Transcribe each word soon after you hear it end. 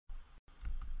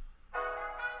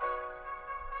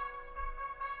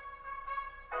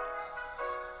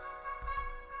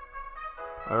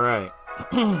All right.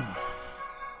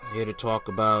 Here to talk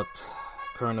about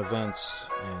current events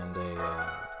and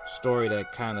a story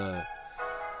that kind of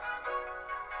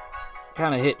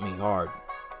hit me hard.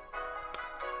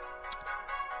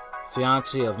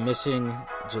 Fiancé of missing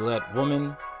Gillette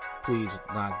woman pleads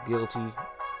not guilty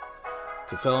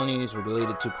to felonies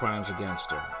related to crimes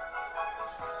against her.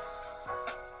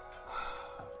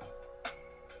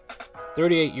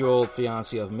 38-year-old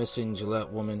fiancé of missing Gillette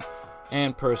woman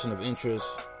and person of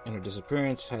interest in her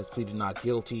disappearance has pleaded not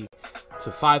guilty to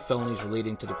 5 felonies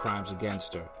relating to the crimes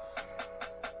against her.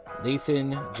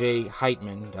 Nathan J.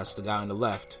 Heitman, that's the guy on the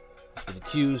left, has been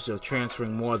accused of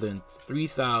transferring more than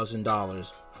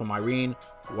 $3,000 from Irene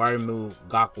Warimu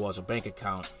Gakwa's bank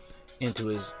account into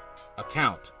his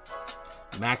account,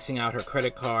 maxing out her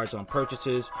credit cards on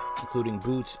purchases, including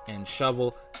boots and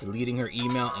shovel, deleting her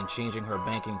email, and changing her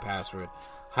banking password.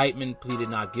 Heitman pleaded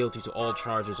not guilty to all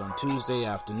charges on Tuesday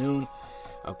afternoon,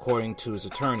 according to his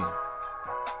attorney,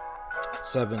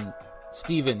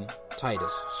 Stephen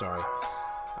Titus.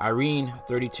 Irene,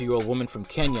 32-year-old woman from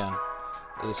Kenya,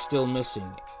 is still missing,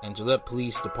 and Gillette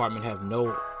Police Department have no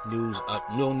new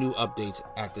updates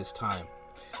at this time.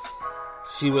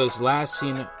 She was last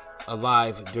seen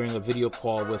alive during a video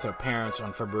call with her parents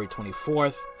on February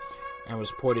 24th and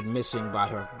was reported missing by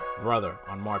her brother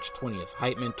on March 20th.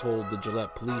 Heitman told the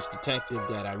Gillette police detective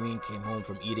that Irene came home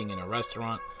from eating in a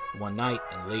restaurant one night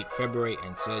in late February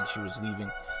and said she was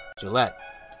leaving Gillette.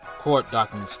 Court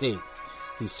documents state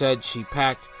he said she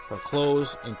packed her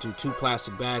clothes into 2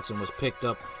 plastic bags and was picked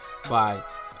up by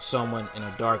someone in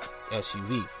a dark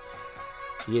SUV.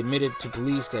 He admitted to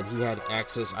police that he had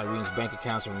accessed Irene's bank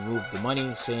accounts and removed the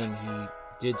money, saying he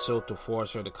did so to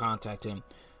force her to contact him,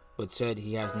 but said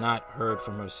he has not heard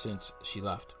from her since she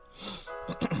left.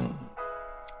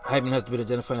 Heitman has been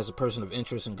identified as a person of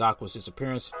interest in Gakwa's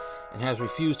disappearance and has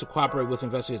refused to cooperate with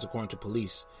investigators, according to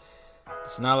police.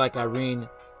 It's not like Irene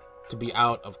to be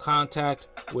out of contact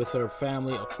with her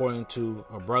family, according to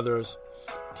her brothers,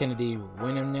 Kennedy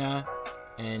Winemya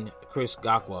and Chris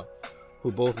Gakwa,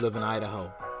 who both live in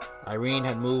Idaho. Irene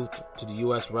had moved to the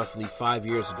U.S. roughly 5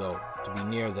 years ago to be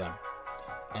near them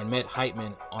and met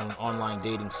Heitman on an online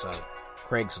dating site,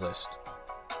 Craigslist.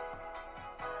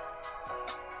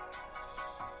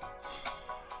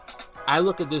 I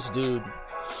look at this dude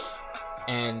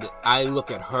and I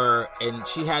look at her, and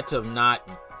she had to have not,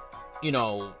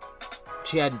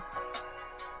 she had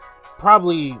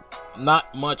probably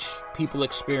not much people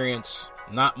experience,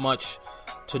 not much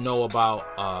to know about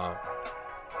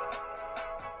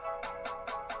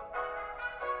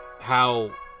how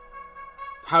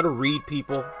to read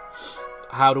people,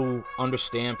 how to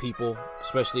understand people,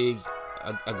 especially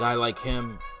a guy like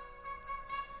him.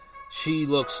 She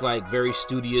looks like very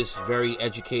studious, very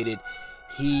educated.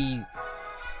 He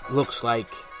looks like,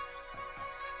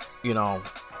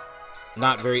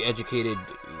 not very educated,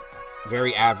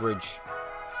 very average,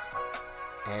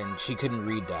 and she couldn't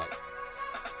read that.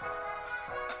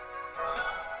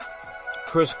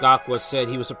 Chris Gakwa said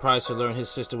he was surprised to learn his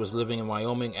sister was living in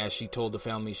Wyoming, as she told the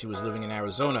family she was living in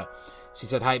Arizona. She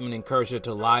said Heitman encouraged her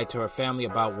to lie to her family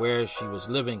about where she was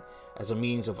living as a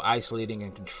means of isolating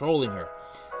and controlling her.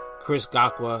 Chris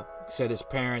Gakwa said his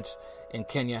parents in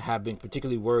Kenya have been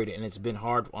particularly worried, and it's been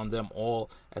hard on them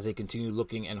all as they continue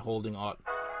looking and holding out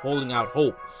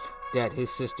hope that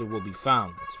his sister will be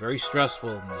found. It's very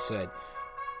stressful, he said.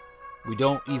 We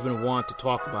don't even want to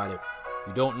talk about it.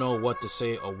 You don't know what to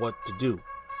say or what to do.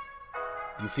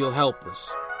 You feel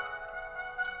helpless.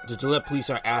 The Gillette police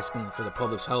are asking for the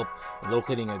public's help in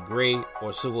locating a gray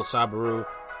or silver Subaru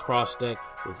Crosstrek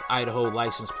with Idaho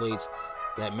license plates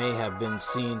that may have been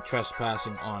seen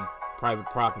trespassing on private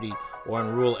property or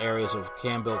in rural areas of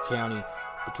Campbell County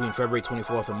between February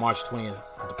 24th and March 20th.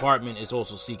 The department is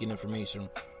also seeking information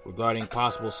regarding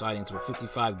possible sightings of a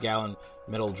 55-gallon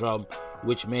metal drum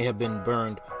which may have been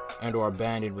burned and or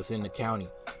abandoned within the county.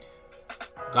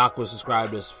 Gakwa was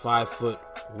described as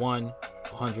 5'1",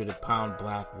 100-pound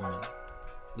black woman.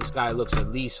 This guy looks at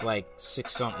least like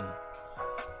 6-something.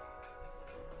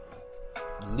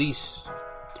 At least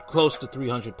close to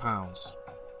 300 pounds.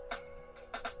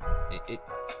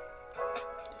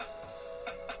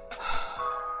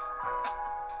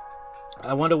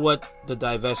 I wonder what the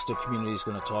divestor community is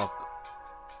going to talk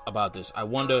about this. I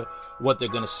wonder what they're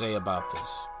going to say about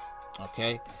this.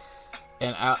 Okay,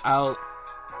 and I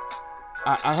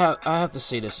have to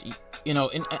say this. In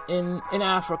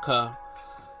Africa,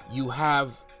 you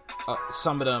have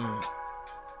some of them.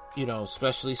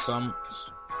 Especially some.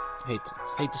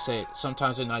 Hate to say it.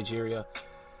 Sometimes in Nigeria,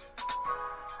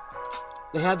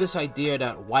 they have this idea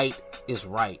that white is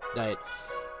right. That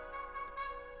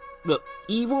Look,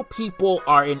 evil people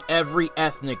are in every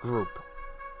ethnic group.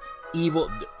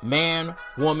 Evil man,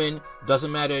 woman,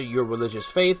 doesn't matter your religious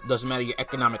faith, doesn't matter your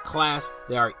economic class.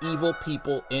 There are evil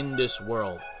people in this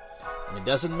world. And it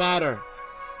doesn't matter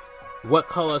what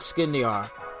color skin they are.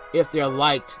 If they're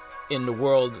liked in the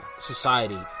world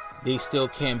society, they still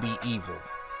can be evil.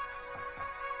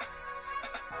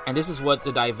 And this is what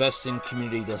the divesting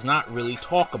community does not really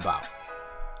talk about.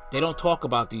 They don't talk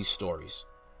about these stories.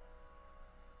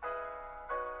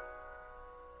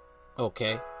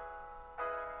 Okay?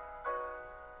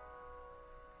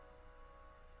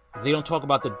 They don't talk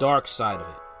about the dark side of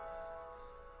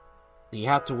it. You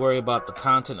have to worry about the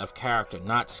content of character,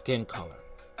 not skin color.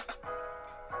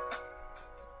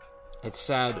 It's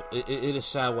sad. It is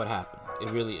sad what happened.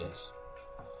 It really is.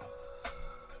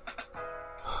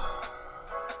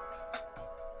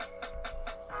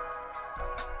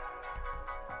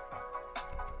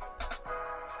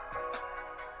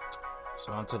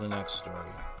 So on to the next story.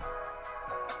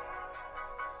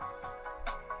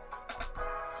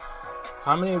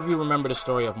 How many of you remember the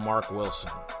story of Mark Wilson?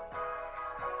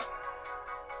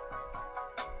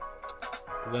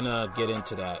 We're gonna get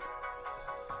into that.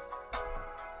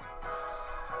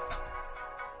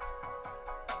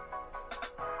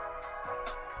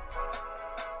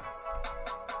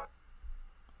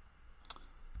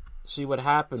 See, what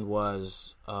happened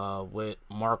was with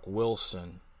Mark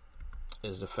Wilson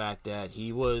is the fact that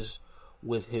he was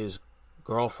with his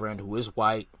girlfriend who is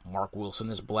white. Mark Wilson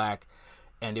is black.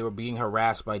 And they were being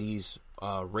harassed by these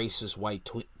racist white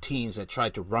teens that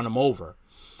tried to run him over.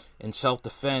 In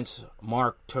self-defense,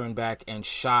 Mark turned back and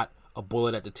shot a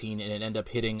bullet at the teen, and it ended up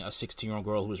hitting a 16-year-old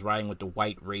girl who was riding with the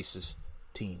white racist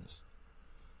teens.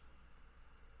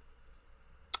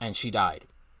 And she died.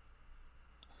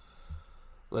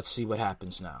 Let's see what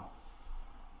happens now.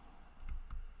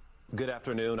 Good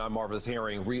afternoon. I'm Marvis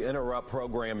Herring. We interrupt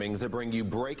programming to bring you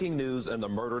breaking news in the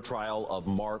murder trial of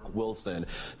Mark Wilson.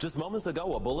 Just moments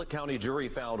ago, a Bullitt County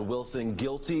jury found Wilson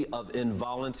guilty of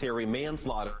involuntary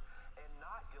manslaughter and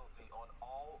not guilty on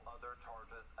all other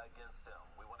charges against him.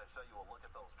 We want to show you a look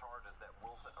at those charges that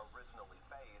Wilson originally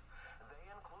faced. They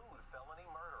include felony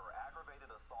murder,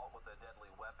 aggravated assault with a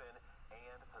deadly weapon,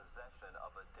 and possession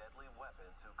of a deadly weapon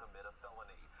to commit a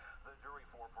felony. The jury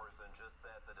foreperson just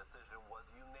said the decision was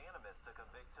unanimous to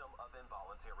convict him of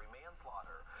involuntary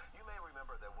manslaughter. You may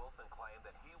remember that Wilson claimed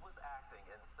that he was acting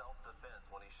in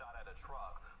self-defense when he shot at a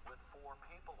truck with 4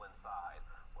 people inside.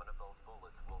 One of those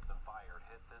bullets Wilson fired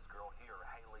hit this girl here,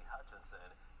 Haley Hutchinson,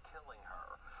 killing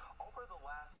her. Over the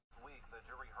last week, the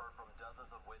jury heard from dozens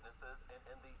of witnesses and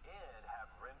in the end have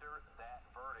rendered that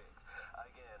verdict.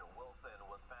 Again, Wilson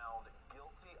was found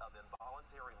guilty of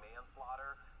involuntary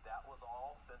manslaughter. That was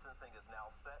all. Sentencing is now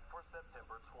set for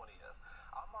September 20th.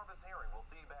 I'm Marvis Herring. We'll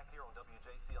see you back here on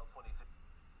WJCL 22.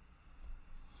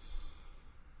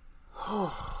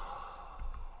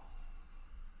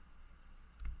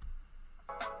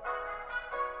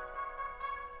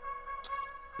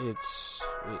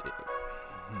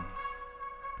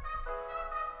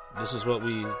 This is what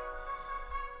we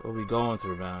going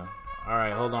through, man. All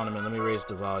right, hold on a minute. Let me raise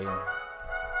the volume.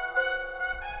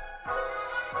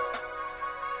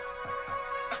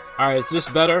 All right, is this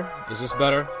better? Is this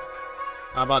better?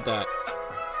 How about that?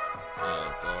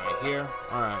 Yeah, go right here.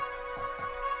 All right.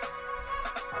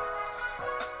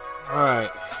 All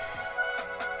right.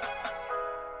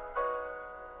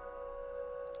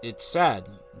 It's sad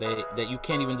that you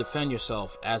can't even defend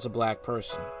yourself as a black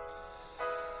person.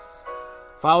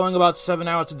 Following about 7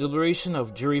 hours of deliberation, a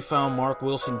jury found Mark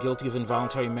Wilson guilty of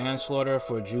involuntary manslaughter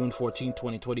for June 14,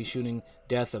 2020 shooting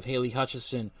death of Haley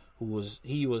Hutchinson,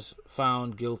 he was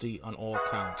found guilty on all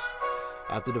counts.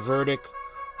 After the verdict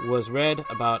was read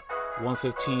about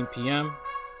 1:15 p.m.,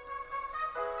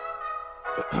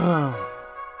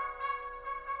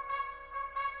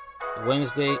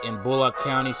 Wednesday in Bullock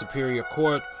County Superior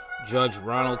Court, Judge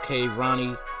Ronald K.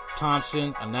 Ronnie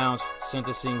Thompson announced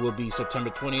sentencing will be September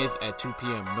 20th at 2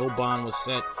 p.m. No bond was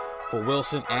set for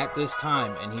Wilson at this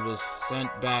time, and he was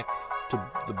sent back to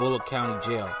the Bullock County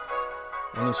Jail.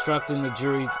 When instructing the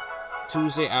jury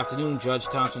Tuesday afternoon, Judge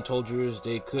Thompson told jurors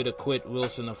they could acquit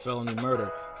Wilson of felony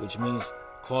murder, which means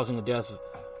causing a death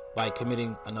by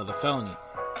committing another felony.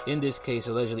 In this case,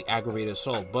 allegedly aggravated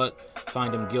assault, but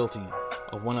find him guilty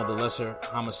of one of the lesser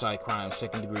homicide crimes,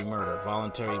 second-degree murder,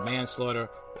 voluntary manslaughter,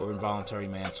 or involuntary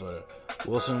manslaughter.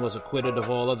 Wilson was acquitted of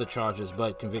all other charges,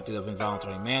 but convicted of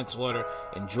involuntary manslaughter.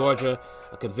 In Georgia,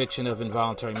 a conviction of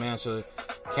involuntary manslaughter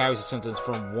carries a sentence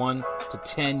from 1 to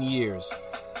 10 years.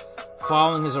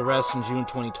 Following his arrest in June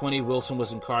 2020, Wilson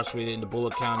was incarcerated in the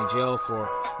Bullock County Jail for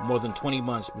more than 20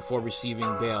 months before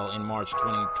receiving bail in March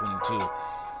 2022.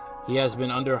 He has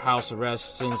been under house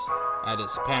arrest since at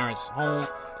his parents' home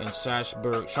in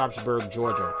Sharpsburg,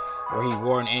 Georgia, where he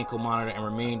wore an ankle monitor and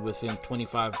remained within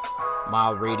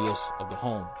 25-mile radius of the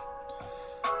home.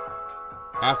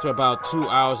 After about 2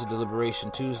 hours of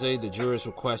deliberation Tuesday, the jurors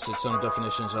requested some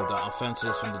definitions of the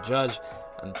offenses from the judge,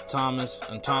 and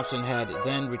Thompson had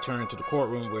then returned to the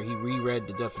courtroom where he reread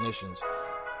the definitions.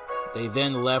 They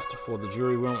then left for the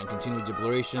jury room and continued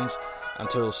deliberations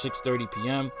until 6:30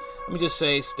 p.m. Let me just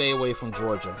say, stay away from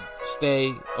Georgia.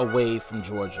 Stay away from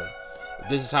Georgia.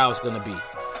 This is how it's going to be.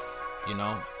 You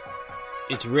know,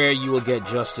 it's rare you will get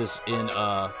justice in,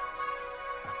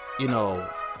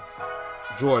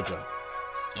 Georgia.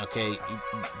 Okay,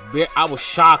 I was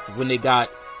shocked when they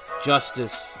got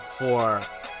justice for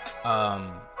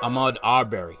Ahmaud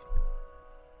Arbery.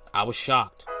 I was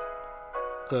shocked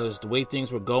because the way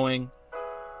things were going,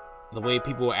 the way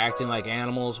people were acting like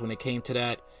animals when it came to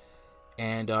that,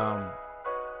 and by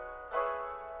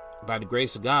the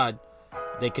grace of God,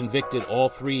 they convicted all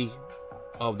three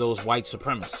of those white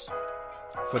supremacists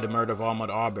for the murder of Ahmaud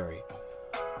Arbery.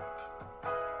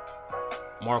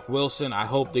 Mark Wilson, I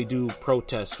hope they do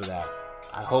protests for that.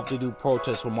 I hope they do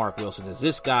protests for Mark Wilson. Because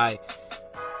this guy,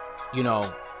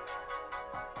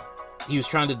 he was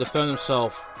trying to defend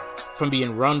himself from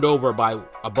being run over by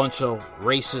a bunch of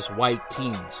racist white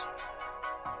teens.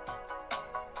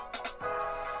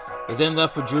 They then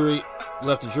left the jury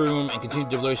room and continued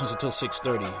deliberations until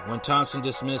 6:30. When Thompson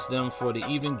dismissed them for the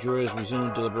evening, jurors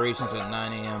resumed deliberations at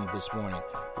 9 a.m. this morning,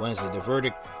 Wednesday. The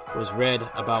verdict was read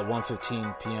about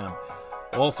 1:15 p.m.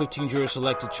 All 15 jurors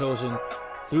chosen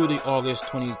through the August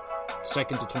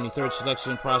 22nd to 23rd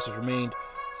selection process remained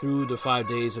through the 5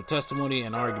 days of testimony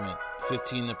and argument.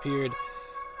 15 appeared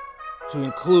to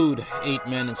include 8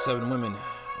 men and 7 women,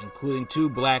 including 2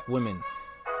 black women.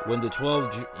 When the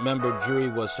 12-member jury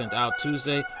was sent out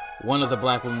Tuesday, one of the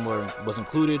black women was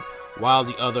included, while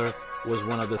the other was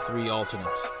one of the 3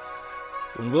 alternates.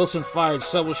 When Wilson fired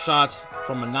several shots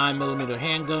from a 9mm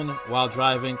handgun while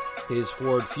driving his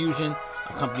Ford Fusion,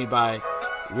 accompanied by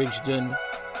Rigdon,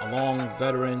 along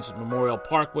Veterans Memorial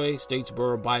Parkway,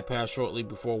 Statesboro bypass shortly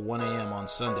before 1 a.m. on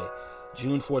Sunday.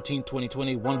 June 14,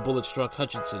 2020, one bullet struck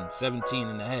Hutchinson, 17,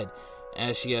 in the head,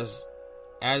 as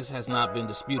has not been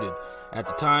disputed. At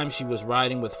the time, she was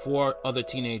riding with 4 other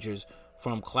teenagers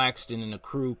from Claxton in a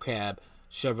crew cab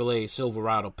Chevrolet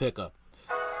Silverado pickup.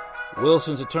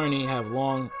 Wilson's attorney have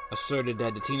long asserted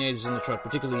that the teenagers in the truck,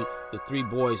 particularly the 3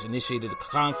 boys, initiated the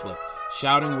conflict,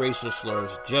 shouting racial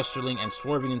slurs, gesturing, and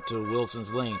swerving into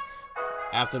Wilson's lane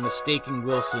after mistaking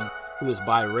Wilson, who is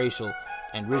biracial,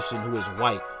 and Richardson, who is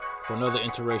white, for another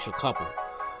interracial couple.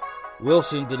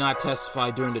 Wilson did not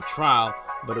testify during the trial,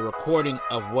 but a recording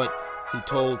of what he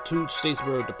told 2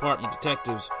 Statesboro Department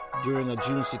detectives during a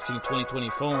June 16, 2020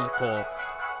 phone call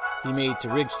he made to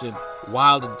Rigdon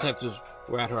while the detectives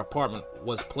were at her apartment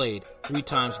was played 3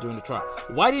 times during the trial.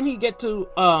 Why didn't he get to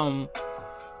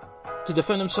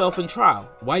defend himself in trial?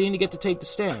 Why didn't he get to take the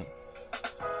stand?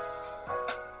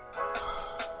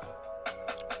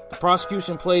 The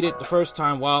prosecution played it the first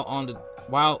time while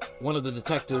one of the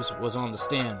detectives was on the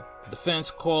stand. The defense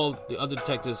called the other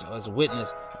detectives as a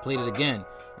witness and played it again,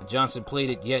 and Johnson played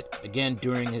it yet again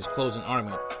during his closing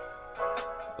argument.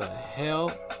 The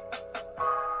hell?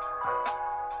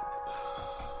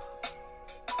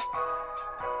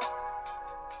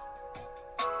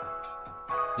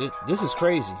 This is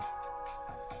crazy.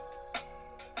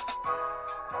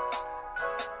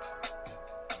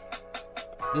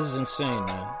 This is insane,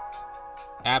 man.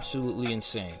 Absolutely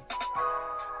insane.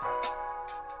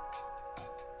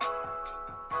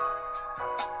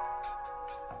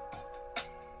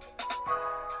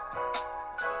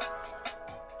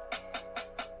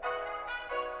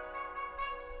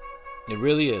 It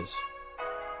really is.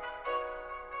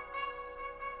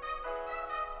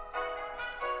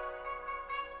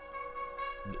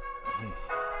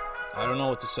 I don't know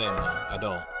what to say, man. I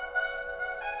don't.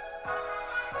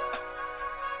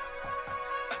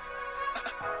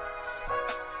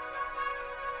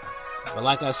 But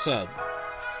like I said,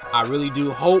 I really do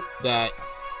hope that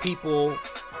people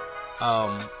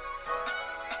come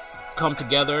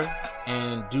together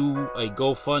and do a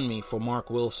GoFundMe for Mark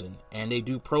Wilson, and they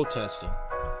do protesting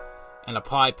and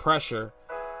apply pressure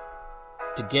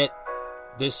to get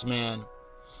this man,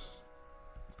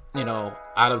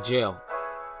 out of jail.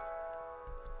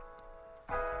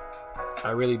 I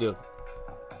really do.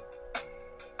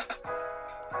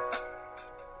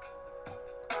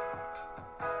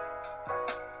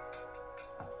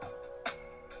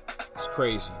 It's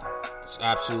crazy. It's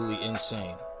absolutely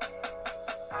insane.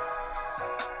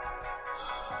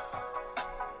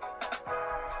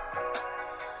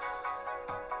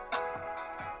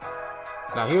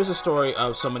 Now here's a story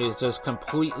of somebody that's just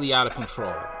completely out of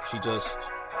control. She just,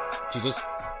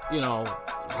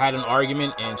 had an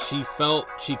argument and she felt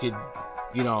she could,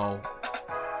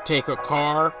 take her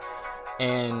car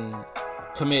and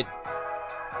commit,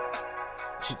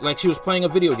 like she was playing a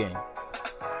video game.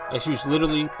 Like she was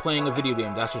literally playing a video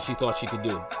game. That's what she thought she could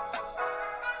do.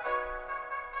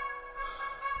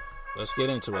 Let's get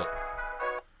into it.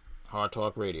 Hard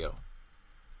Talk Radio.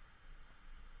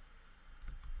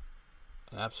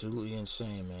 Absolutely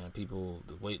insane, man. People,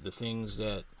 the things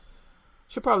that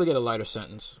should probably get a lighter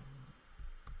sentence.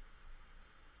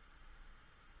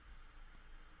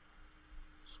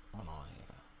 What's going on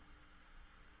here?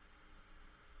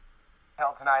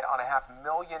 Held tonight on a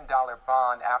 $500,000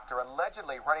 bond after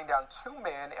allegedly running down two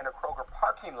men in a Kroger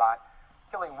parking lot,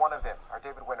 killing one of them. Our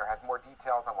David Winter has more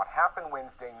details on what happened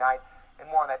Wednesday night and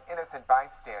more on that innocent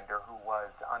bystander who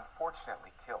was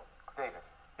unfortunately killed. David.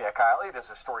 Yeah, Kyle, it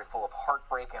is a story full of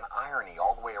heartbreak and irony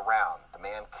all the way around. The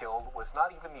man killed was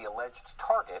not even the alleged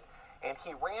target, and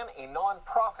he ran a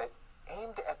non-profit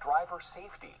aimed at driver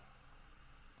safety.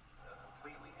 A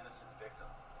completely innocent victim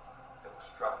that was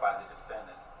struck by the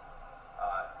defendant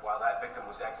while that victim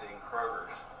was exiting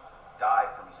Kroger's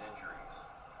died from his injuries.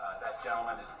 That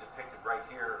gentleman is depicted right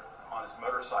here on his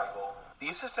motorcycle. The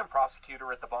assistant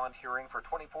prosecutor at the bond hearing for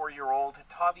 24-year-old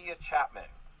Tavia Chapman.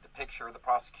 The picture the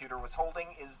prosecutor was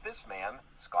holding is this man,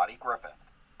 Scotty Griffith.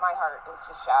 My heart is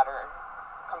just shattered,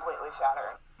 completely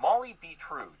shattered. Molly B.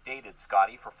 True dated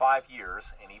Scotty for 5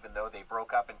 years, and even though they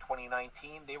broke up in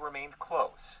 2019, they remained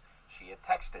close. She had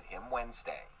texted him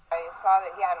Wednesday. I saw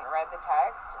that he hadn't read the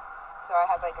text, so I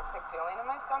had like a sick feeling in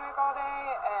my stomach all day,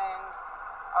 and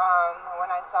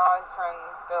when I saw his friend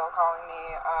Bill calling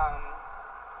me,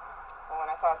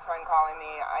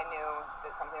 I knew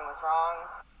that something was wrong.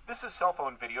 This is cell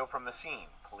phone video from the scene.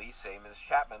 Police say Ms.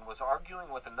 Chapman was arguing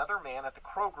with another man at the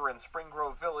Kroger in Spring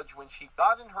Grove Village when she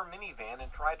got in her minivan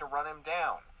and tried to run him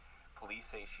down. Police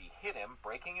say she hit him,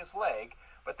 breaking his leg,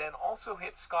 but then also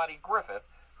hit Scotty Griffith,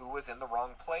 who was in the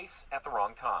wrong place at the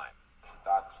wrong time. She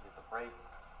thought she hit the brake,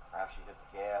 perhaps she hit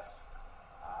the gas,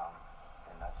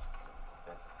 and that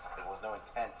there was no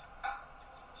intent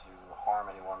to harm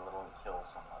anyone, let alone kill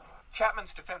somebody.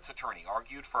 Chapman's defense attorney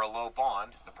argued for a low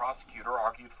bond. The prosecutor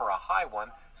argued for a high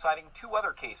one, citing two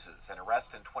other cases, an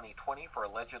arrest in 2020 for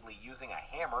allegedly using a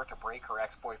hammer to break her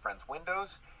ex-boyfriend's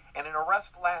windows, and an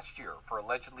arrest last year for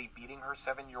allegedly beating her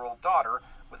 7-year-old daughter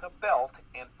with a belt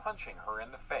and punching her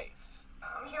in the face.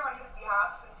 I'm here on his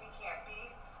behalf since he can't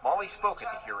be. Molly spoke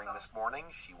at the hearing this morning.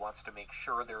 She wants to make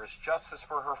sure there is justice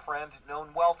for her friend, known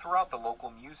well throughout the local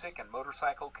music and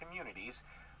motorcycle communities,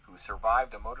 who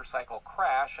survived a motorcycle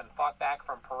crash and fought back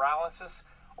from paralysis,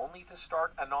 only to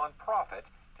start a non-profit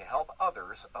to help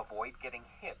others avoid getting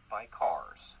hit by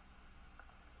cars.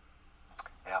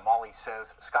 Yeah, Molly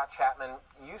says Scott Chapman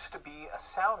used to be a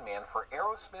sound man for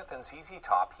Aerosmith and ZZ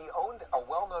Top. He owned a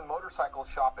well-known motorcycle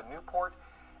shop in Newport,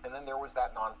 and then there was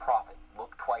that non-profit,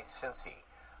 Look Twice Cincy.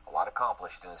 A lot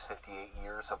accomplished in his 58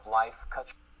 years of life.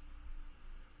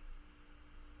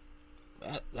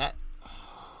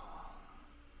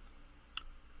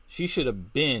 She should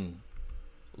have been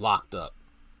locked up.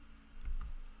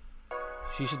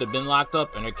 She should have been locked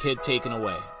up and her kid taken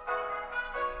away.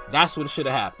 That's what should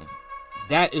have happened.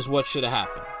 That is what should have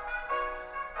happened.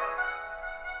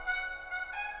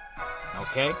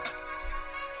 Okay?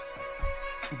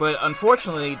 But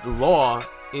unfortunately, the law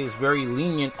is very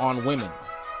lenient on women.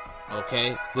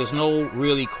 Okay? There's no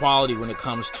real equality when it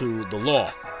comes to the law.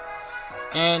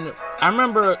 And I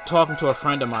remember talking to a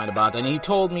friend of mine about that, and he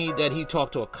told me that he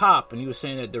talked to a cop, and he was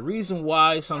saying that the reason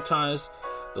why sometimes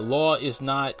the law is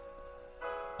not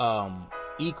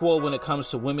equal when it comes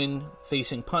to women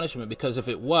facing punishment, because if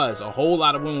it was, a whole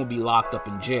lot of women would be locked up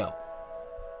in jail.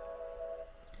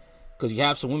 Because you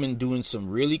have some women doing some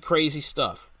really crazy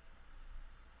stuff.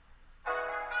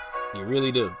 You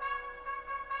really do.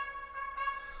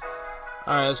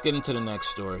 Alright, let's get into the next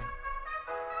story.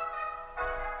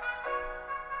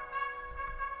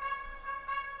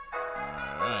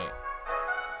 Alright.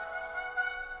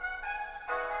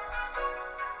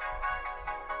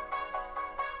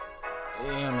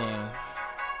 Yeah, man.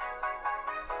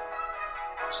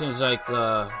 Seems like,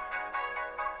 hold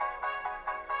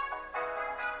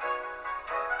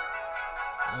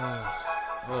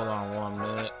on 1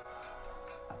 minute.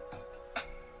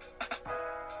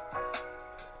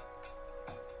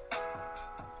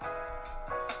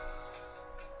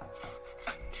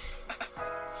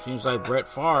 Seems like Brett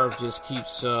Favre just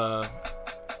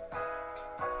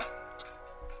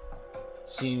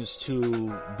seems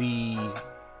to be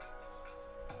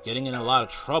getting in a lot of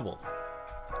trouble.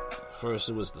 First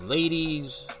it was the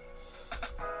ladies,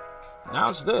 now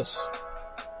it's this.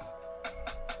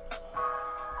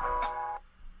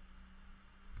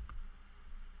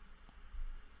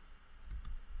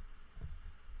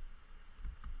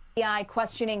 FBI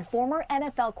questioning former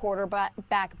NFL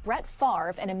quarterback Brett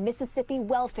Favre in a Mississippi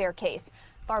welfare case.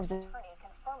 Favre's attorney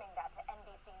confirming that to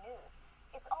NBC News.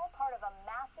 It's all part of a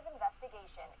massive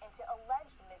investigation into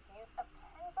alleged misuse of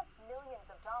tens of millions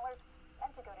of dollars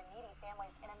meant to go to needy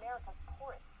families in America's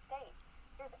poorest state.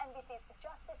 Here's NBC's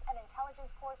Justice and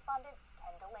Intelligence correspondent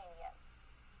Ken Delania.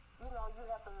 You know, you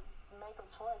have to make a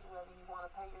choice whether you want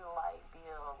to pay your light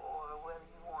bill or whether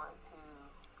you want to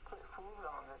put food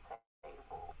on the table.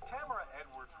 Tamara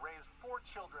Edwards raised 4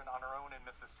 children on her own in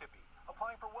Mississippi,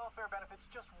 applying for welfare benefits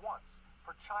just once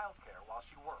for childcare while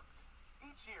she worked.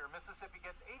 Each year, Mississippi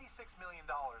gets $86 million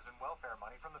in welfare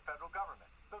money from the federal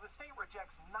government, though the state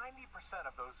rejects 90%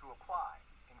 of those who apply,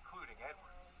 including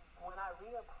Edwards. When I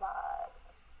reapplied,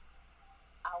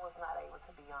 I was not able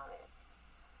to be on it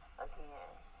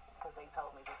again because they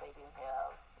told me that they didn't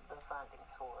have the fundings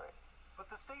for it. But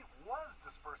the state was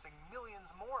dispersing millions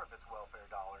more of its welfare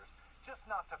dollars, just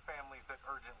not to families that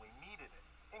urgently needed it.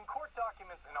 In court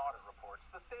documents and audit reports,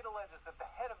 the state alleges that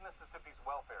the head of Mississippi's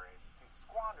welfare agency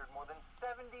squandered more than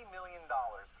 $70 million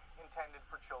intended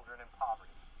for children in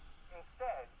poverty,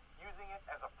 instead using it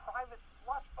as a private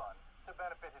slush fund to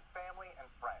benefit his family and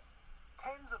friends.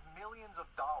 Tens of millions of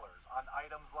dollars on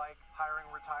items like hiring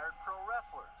retired pro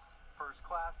wrestlers,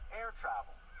 first-class air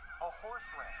travel, a horse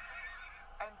ranch,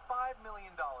 and $5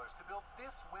 million to build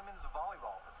this women's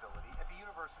volleyball facility at the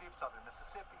University of Southern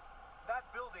Mississippi. That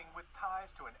building with ties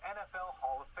to an NFL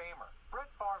Hall of Famer. Brett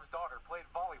Favre's daughter played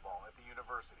volleyball at the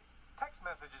university. Text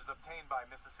messages obtained by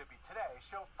Mississippi Today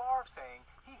show Favre saying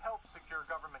he helped secure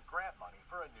government grant money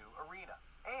for a new arena.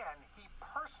 And he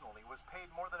personally was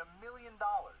paid more than $1 million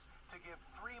to give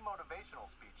 3 motivational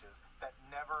speeches that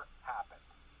never happened.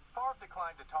 Favre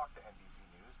declined to talk to NBC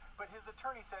News, but his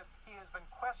attorney says he has been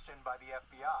questioned by the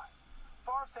FBI.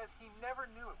 Favre says he never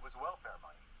knew it was welfare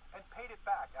money and paid it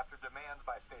back after demands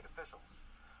by state officials.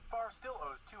 Favre still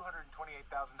owes $228,000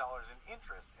 in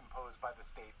interest imposed by the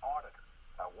state auditor.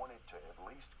 I wanted to at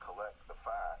least collect the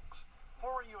facts.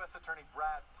 Former U.S. Attorney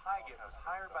Brad Pygott was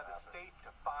hired by the state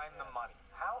to find the money.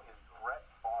 How is Brett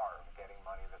Favre getting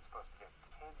money that's supposed to get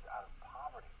kids out of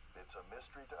poverty? It's a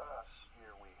mystery to us.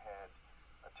 Here we had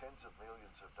tens of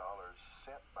millions of dollars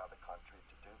sent by the country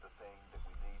to do the thing that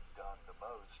we need done the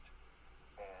most,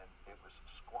 and it was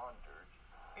squandered.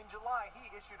 In July,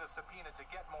 he issued a subpoena to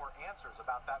get more answers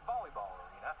about that volleyball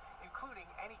arena,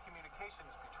 including any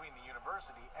communications between the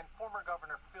university and former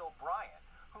Governor Phil Bryant,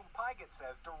 whom Pygott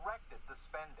says directed the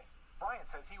spending. Bryant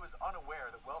says he was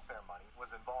unaware that welfare money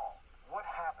was involved. What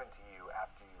happened to you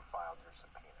after you filed your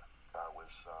subpoena? I was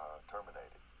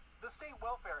terminated. The state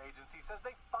welfare agency says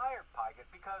they fired Pygott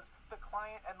because the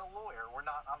client and the lawyer were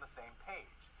not on the same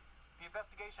page. The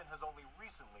investigation has only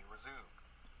recently resumed.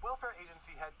 Welfare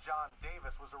agency head John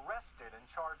Davis was arrested and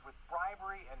charged with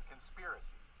bribery and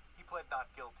conspiracy. He pled not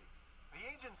guilty. The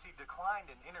agency declined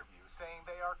an interview, saying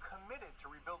they are committed to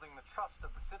rebuilding the trust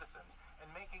of the citizens and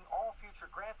making all future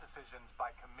grant decisions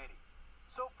by committee.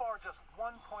 So far, just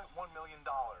 $1.1 million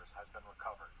has been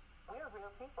recovered. We're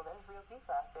real people. There's real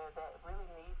people out there that really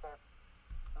need that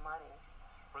money.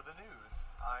 For the news,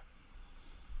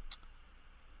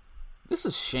 This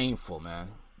is shameful, man.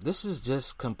 This is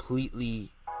just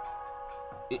completely...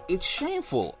 It's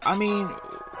shameful. I mean,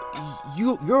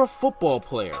 you're a football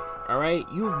player, all right?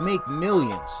 You make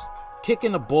millions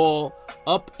kicking the ball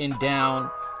up and down,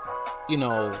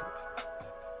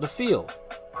 the field.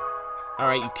 All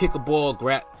right, you kick a ball,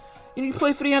 you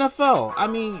play for the NFL. I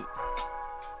mean,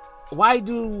 why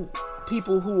do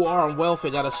people who are on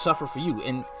welfare gotta suffer for you?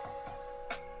 And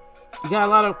you got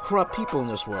a lot of corrupt people in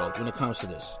this world when it comes to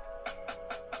this.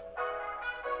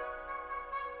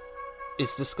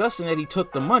 It's disgusting that he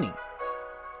took the money.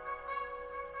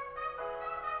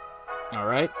 All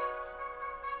right?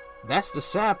 That's the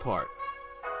sad part.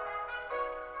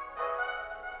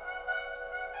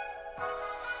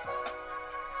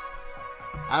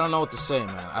 I don't know what to say,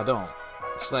 man. I don't.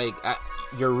 It's like,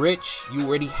 you're rich. You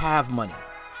already have money.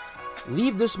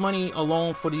 Leave this money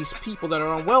alone for these people that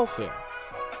are on welfare.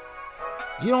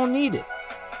 You don't need it.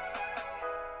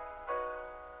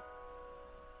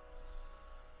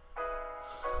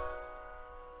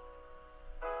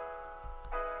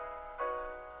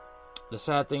 The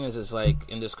sad thing is like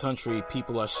in this country,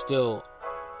 people are still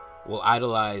will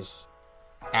idolize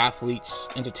athletes,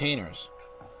 entertainers.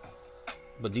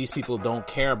 But these people don't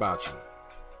care about you.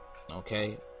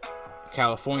 Okay?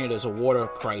 California, there's a water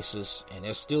crisis, and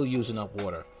they're still using up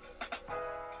water.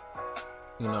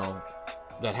 You know,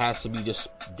 that has to be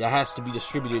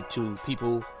distributed to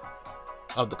people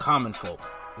of the common folk,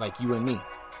 like you and me.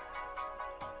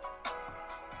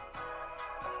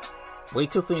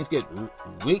 Wait till things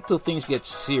get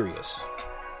serious,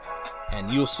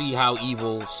 and you'll see how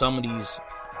evil some of these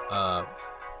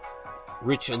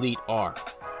rich elite are.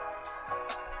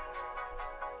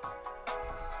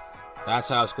 That's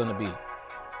how it's going to be.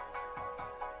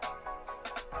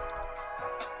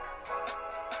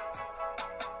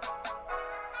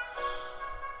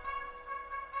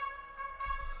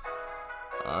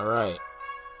 All right.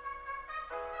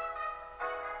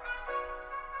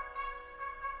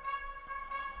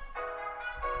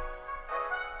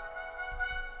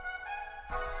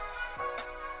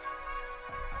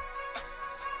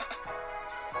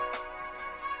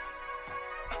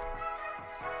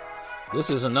 This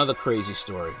is another crazy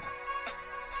story.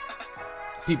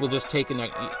 People just taking their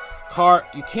car.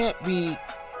 You can't be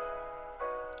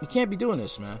doing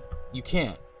this, man. You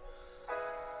can't.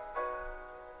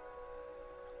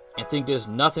 And think there's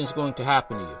nothing's going to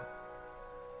happen to you.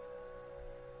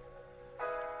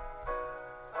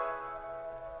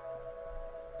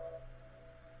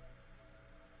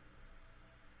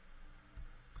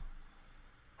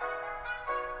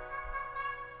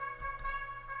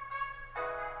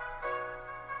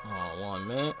 Oh, 1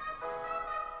 minute.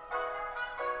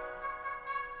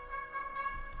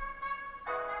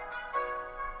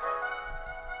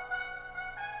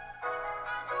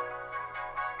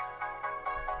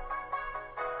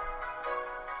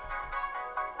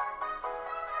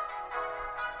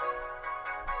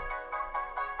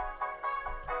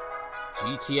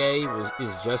 GTA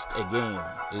is just a game.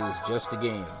 It is just a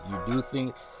game. You do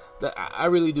think that I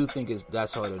really do think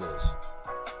that's all it is.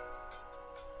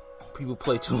 People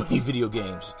play too many video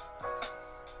games.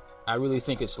 I really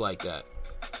think it's like that.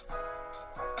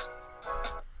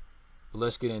 But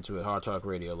let's get into it. Hard Talk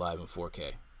Radio live in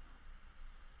 4K.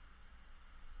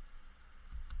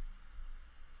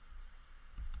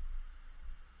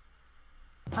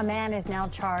 A man is now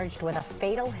charged with a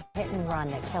fatal hit and run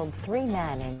that killed 3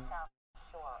 men in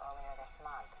Shore earlier this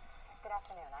month. Good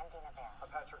afternoon. I'm Dina Bear. I'm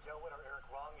Patrick Elwood. Eric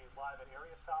Rung is live at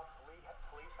Area South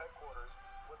Police Headquarters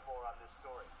with more on this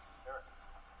story. Eric.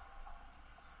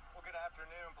 Well, good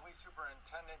afternoon. Police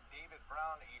Superintendent David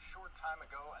Brown a short time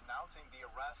ago announcing the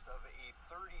arrest of a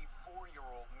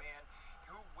 34-year-old man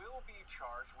who will be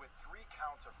charged with 3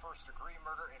 counts of first-degree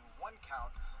murder and 1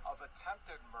 count of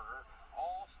attempted murder,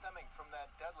 all stemming from that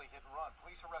deadly hit and run.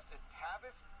 Police arrested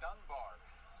Tavis Dunbar.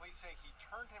 Police say he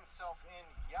turned himself in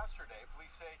yesterday.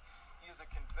 Police say he is a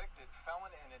convicted felon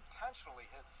and intentionally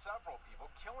hit several people,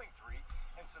 killing 3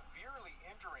 and severely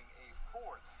injuring a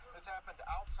 4th. This happened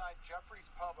outside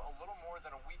Jeffrey's Pub a little more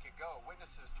than a week ago.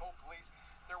 Witnesses told police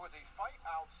there was a fight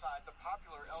outside the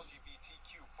popular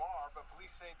LGBTQ bar, but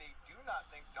police say they do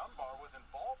not think Dunbar was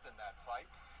involved in that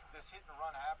fight. This hit and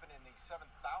run happened in the 7,000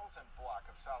 block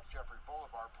of South Jeffrey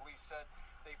Boulevard. Police said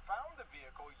they found the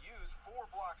vehicle used 4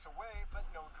 blocks away, but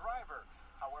no driver.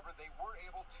 However, they were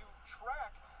able to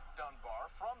track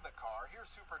Dunbar from the car. Here's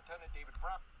Superintendent David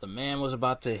Brown. The man was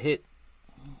about to hit.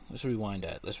 Let's rewind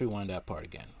that. Let's rewind that part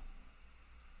again.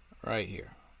 Right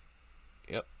here.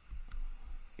 Yep.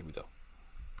 Here we go.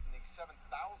 In the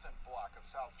 7,000 block of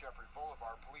South Jeffrey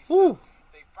Boulevard, police Woo.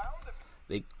 said they found the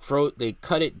They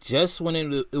cut it just when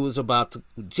it was about to,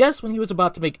 just when he was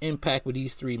about to make impact with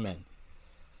these 3 men.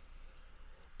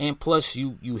 And plus,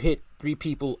 you hit 3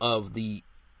 people of the,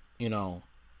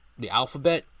 the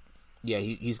alphabet. Yeah,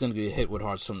 he's going to get hit with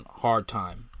some hard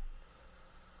time.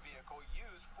 Vehicle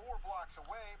used 4 blocks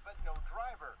away, but no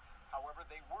driver. However,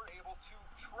 they were able to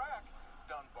track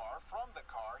Dunbar from the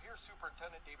car. Here's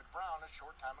Superintendent David Brown a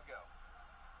short time ago.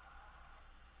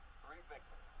 3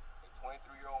 victims: a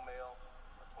 23-year-old male,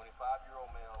 a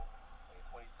 25-year-old male, and a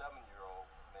 27-year-old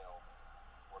male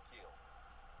were killed.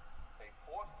 A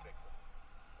 4th victim,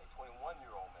 a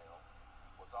 21-year-old male,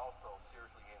 was also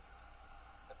seriously injured.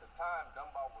 At the time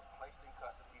Dunbar was placed in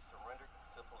custody, he surrendered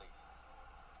to police.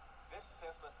 This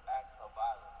senseless act of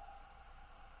violence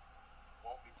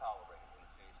won't be tolerated in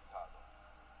the city of Chicago.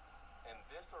 And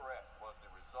this arrest was the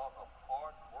result of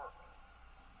hard work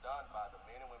done by the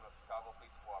men and women of Chicago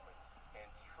Police Department and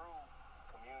true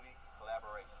community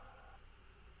collaboration.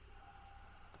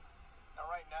 Now,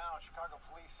 right now, Chicago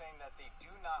police saying that they do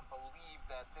not believe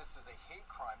that this is a hate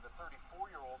crime. The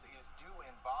 34-year-old is due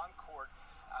in bond court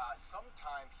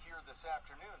sometime here this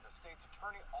afternoon. The state's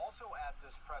attorney also at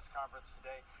this press conference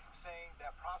today saying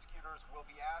that prosecutors will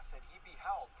be asked that he be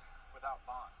held without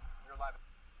bond. You're live.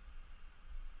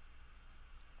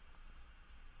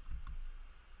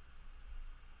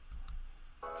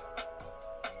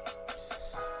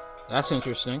 That's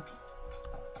interesting.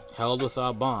 Held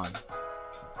without bond.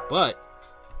 But,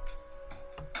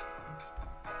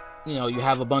 you know, you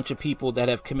have a bunch of people that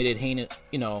have committed heinous,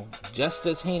 you know, just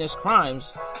as heinous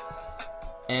crimes,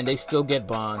 and they still get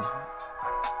bond,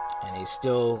 and they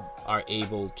still are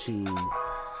able to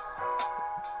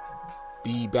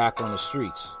be back on the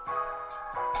streets.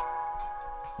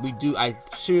 I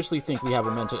seriously think we have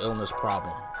a mental illness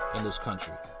problem in this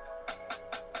country.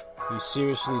 We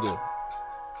seriously do.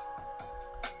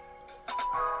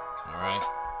 Alright?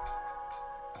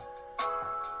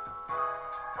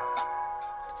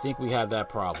 I think we have that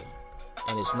problem,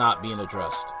 and it's not being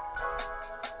addressed.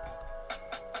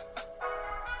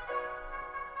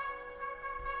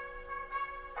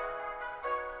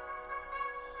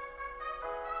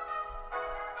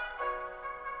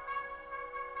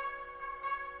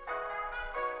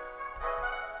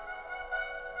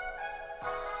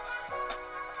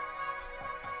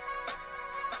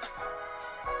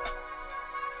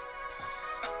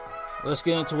 Let's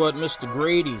get into what Mr.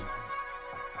 Grady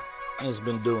has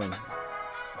been doing.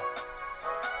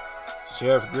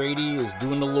 Sheriff Grady is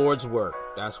doing the Lord's work.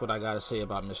 That's what I got to say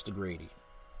about Mr. Grady.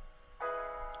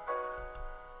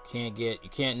 You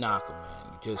can't knock him,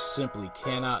 man. You just simply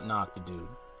cannot knock the dude.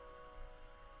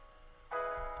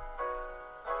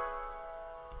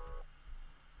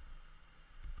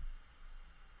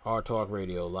 Hard Talk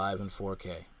Radio, live in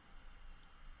 4K.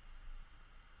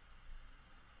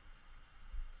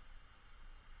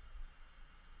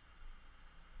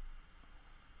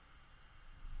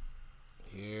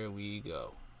 Here we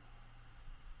go.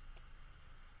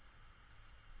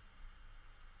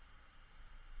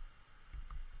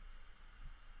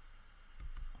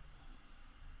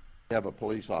 Have a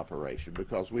police operation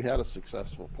because we had a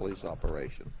successful police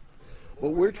operation.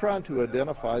 But we're trying to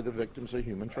identify the victims of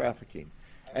human trafficking.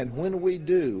 And when we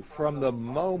do, from the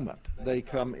moment they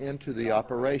come into the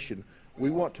operation, we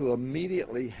want to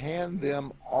immediately hand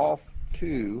them off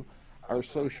to our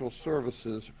social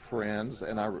services friends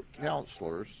and our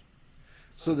counselors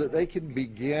so that they can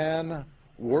begin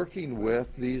working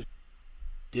with these.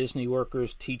 Disney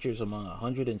workers, teachers among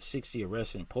 160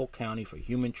 arrests in Polk County for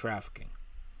human trafficking.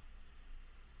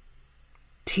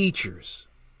 Teachers.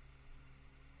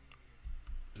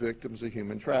 Victims of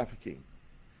human trafficking.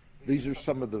 These are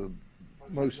some of the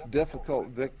most difficult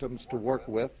victims to work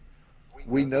with.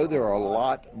 We know there are a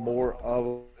lot more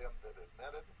of them that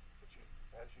admitted, but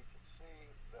as you can see,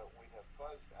 that we have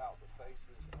fuzzed out the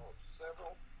faces of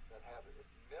several that have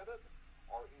admitted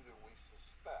or either we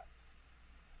suspect.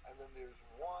 And then there's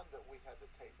one that we had to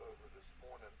tape over this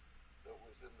morning that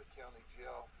was in the county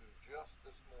jail who just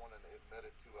this morning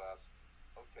admitted to us,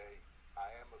 okay,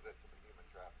 I am a victim of human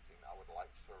trafficking. I would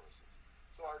like services.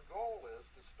 So our goal is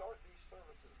to start these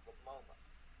services the moment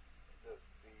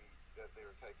that they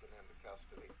are taken into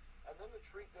custody, and then to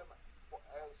treat them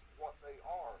as what they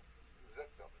are,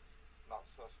 victims, not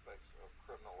suspects of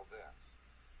criminal events.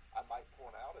 I might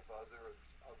point out if others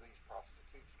of these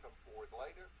prostitutes come forward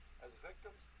later as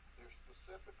victims, there's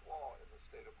specific law in the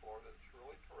state of Florida that's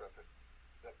really terrific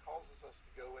that causes us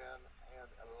to go in and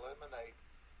eliminate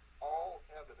all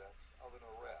evidence of an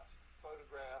arrest,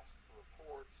 photographs,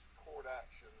 reports, court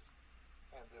actions,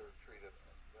 and they're treated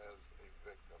as a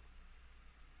victim.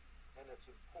 And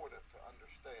it's important to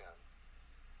understand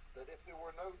that if there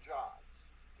were no jobs,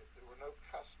 if there were no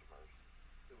customers,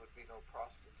 there would be no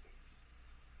prostitutes,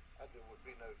 and there would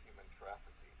be no human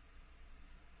trafficking.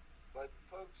 But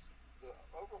folks, the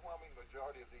overwhelming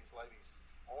majority of these ladies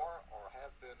are or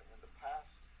have been in the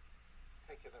past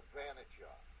taken advantage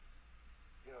of.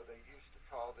 You know, they used to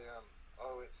call them,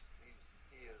 oh, he's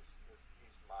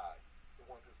the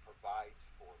one who provides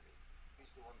for me. He's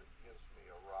the one that gives me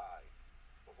a ride.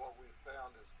 But what we've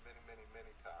found is many, many,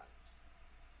 many times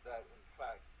that, in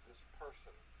fact, this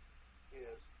person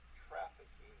is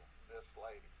trafficking this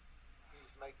lady.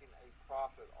 He's making a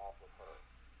profit off of her.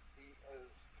 He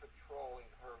is controlling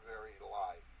her very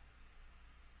life.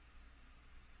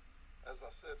 As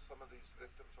I said, some of these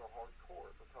victims are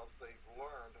hardcore because they've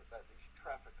learned that these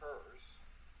traffickers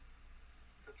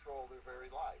control their very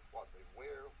life, what they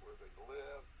wear, where they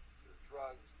live, their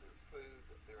drugs, their food,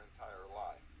 their entire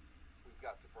life. We've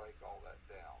got to break all that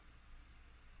down.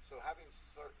 So having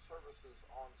services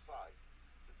on site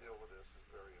to deal with this is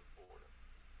very important.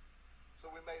 So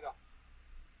we made a...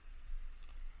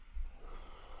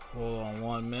 Hold on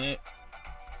 1 minute.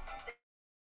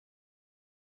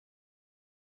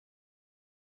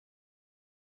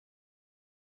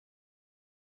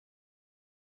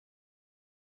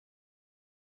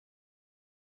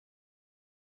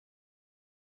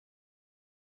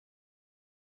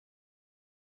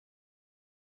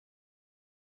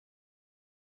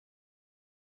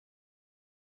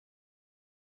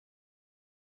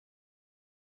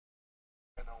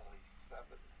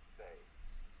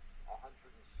 days,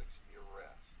 160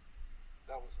 arrests.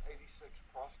 That was 86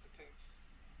 prostitutes,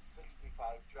 65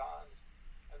 Johns,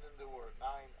 and then there were 9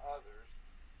 others,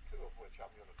 2 of which I'm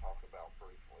going to talk about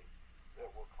briefly, that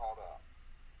were caught up.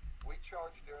 We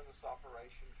charged during this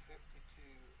operation 52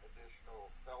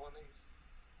 additional felonies,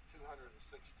 216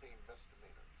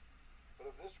 misdemeanors.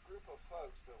 But of this group of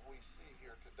folks that we see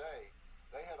here today,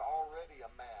 they had already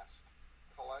amassed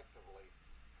collectively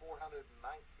 419,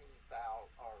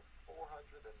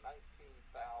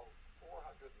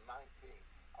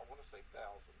 I want to say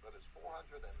thousand, but it's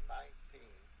 419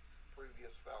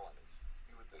 previous felonies.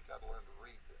 You would think I'd learn to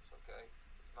read this, okay?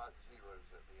 It's not zeros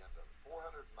at the end of it.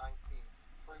 419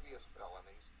 previous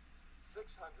felonies,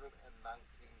 619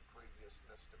 previous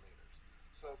misdemeanors.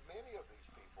 So many of these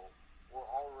people were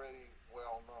already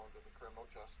well known to the criminal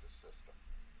justice system.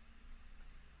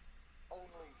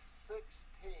 Only 16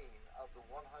 of the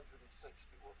 160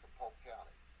 were from Polk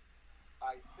County.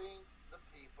 I think the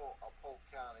people of Polk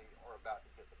County are about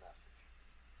to get the message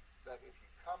that if you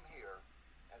come here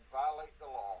and violate the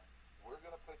law, we're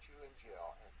going to put you in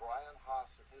jail, and Brian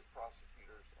Haas and his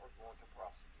prosecutors are going to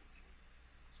prosecute you.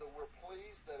 So we're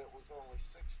pleased that it was only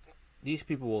 16. These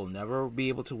people will never be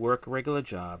able to work a regular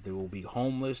job. They will be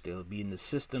homeless. They'll be in the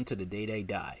system to the day they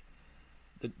die.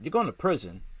 They're going to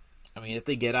prison. I mean, if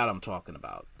they get out, I'm talking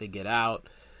about. They get out.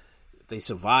 They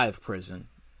survive prison.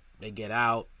 They get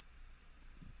out.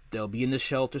 They'll be in the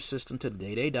shelter system to the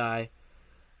day they die.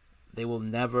 They will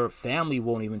never, family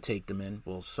won't even take them in.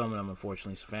 Well, some of them,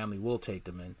 unfortunately, family will take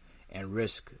them in and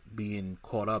risk being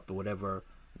caught up in whatever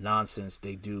nonsense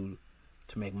they do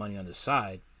to make money on the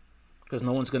side because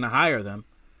no one's going to hire them.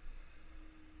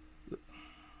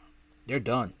 They're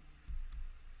done.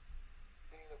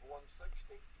 Of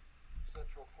 160,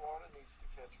 Central Florida needs to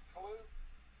catch a clue.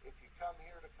 If you come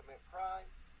here to commit crime,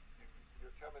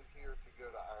 you're coming here to go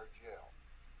to our jail.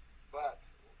 But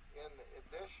in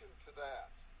addition to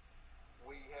that,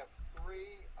 we have 3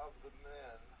 of the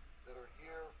men that are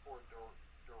here for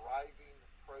deriving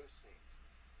proceeds.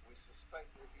 We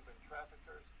suspect they're human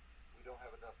traffickers. We don't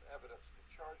have enough evidence to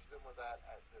charge them with that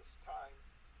at this time.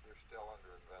 They're still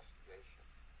under investigation.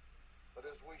 But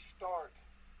as we start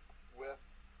with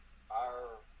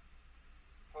our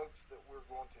folks that we're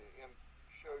going to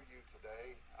show you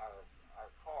today,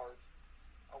 our cards,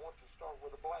 I want to start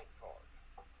with a blank card.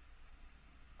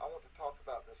 I want to talk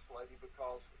about this lady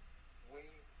because we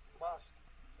must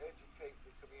educate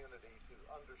the community to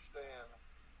understand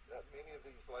that many of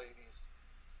these ladies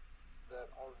that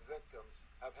are victims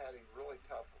have had a really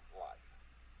tough life.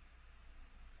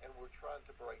 And we're trying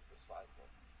to break the cycle.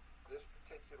 This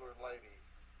particular lady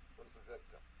was a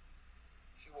victim.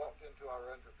 She walked into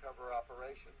our undercover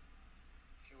operation.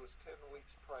 She was 10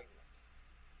 weeks pregnant.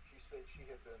 She said she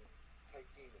had been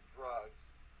taking drugs,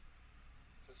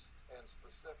 and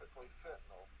specifically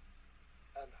fentanyl,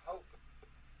 and hoping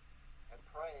and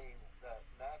praying that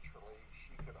naturally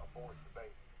she could abort the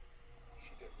baby.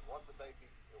 She didn't want the baby.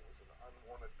 It was an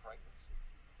unwanted pregnancy.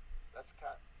 That's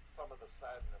some of the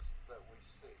sadness that we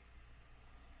see.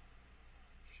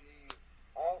 She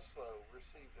also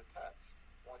received a text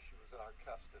while she was in our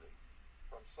custody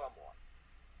from someone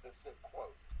that said,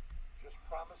 quote, "Just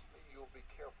promise me you'll be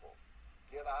careful.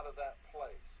 Get out of that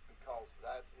place because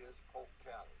that is Polk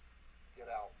County. Get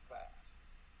out fast."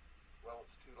 Well,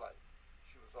 it's too late.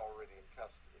 She was already in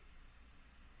custody.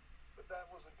 But that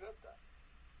was a good thing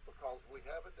because we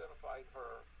have identified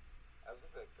her as a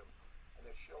victim, and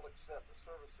if she'll accept the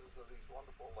services of these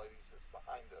wonderful ladies that's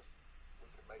behind us,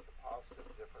 we can make a positive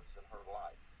difference in her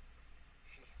life.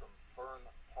 She's from Fern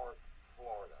Park,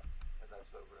 Florida, and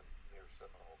that's over near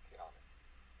Seminole County.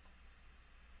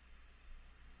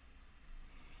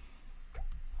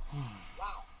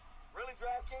 Wow. Really,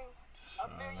 DraftKings? $1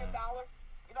 million?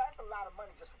 You know, that's a lot of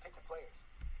money just for picking players.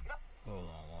 You know? Hold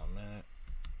on 1 minute.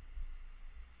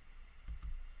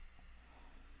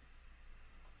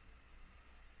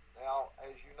 Now,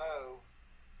 as you know,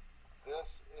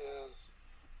 this is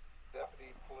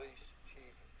Deputy Police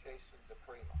Chief Jason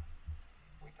DePrima.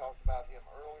 We talked about him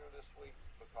earlier this week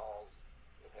because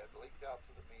it had leaked out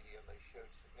to the media and they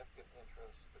showed significant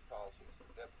interest because he's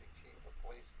the Deputy Chief of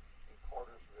Police in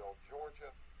Cartersville,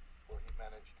 Georgia, where he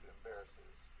managed to embarrass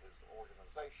his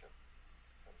organization,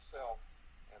 himself,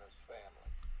 and his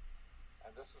family.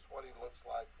 And this is what he looks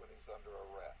like when he's under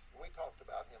arrest. We talked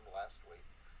about him last week.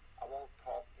 I won't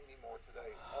talk anymore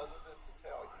today other than to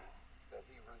tell you that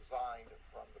he resigned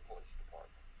from the police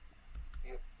department.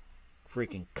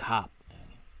 Freaking cop,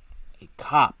 man. A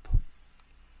cop.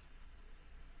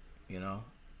 You know?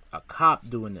 A cop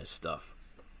doing this stuff.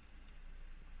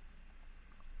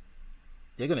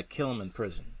 They're going to kill him in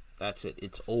prison. That's it.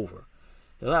 It's over.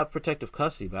 They'll have protective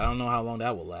custody, but I don't know how long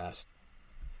that will last.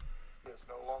 He is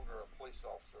no longer a police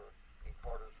officer in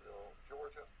Cartersville,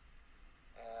 Georgia,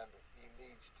 and he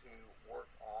needs to work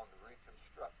on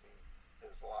reconstructing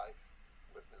his life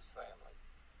with his family.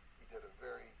 He did a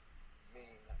very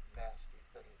mean, nasty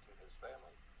thing to his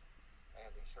family, and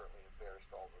he certainly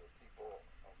embarrassed all the people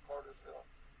of Cartersville.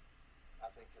 I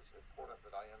think it's important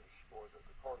that I underscore that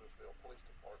the Cartersville Police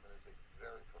Department is a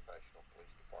very professional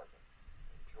police department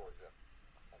in Georgia,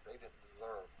 and they didn't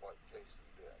deserve what Jason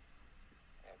did,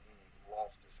 and he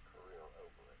lost his career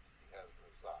over it. He has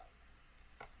resigned.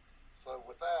 So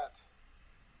with that,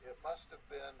 it must have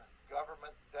been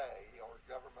Government Day or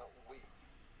Government Week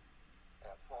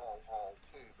at Fall Hall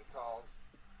 2, because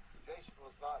Jason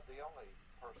was not the only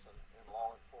person in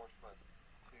law enforcement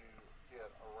to get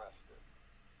arrested.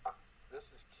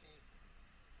 This is Keith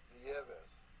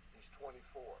Nieves. He's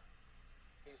 24.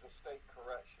 He's a state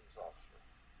corrections officer.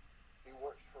 He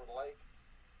works for Lake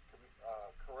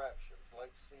Corrections,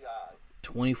 Lake CI.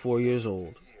 24 years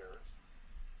old. 2 years.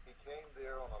 He came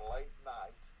there on a late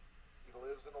night. He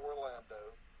lives in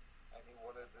Orlando, and he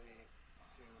wanted to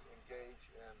engage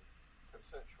in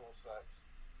consensual sex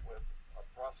with a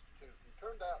prostitute who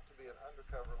turned out to be an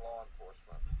undercover law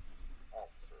enforcement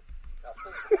officer. Now,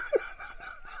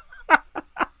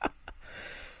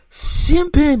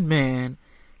 Simping, man.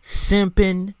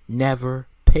 Simping never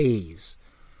pays.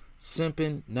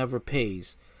 Simping never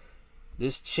pays.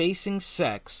 This chasing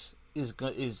sex is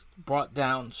brought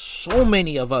down so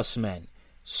many of us men.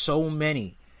 So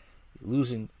many.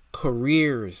 Losing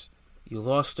careers. You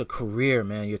lost a career,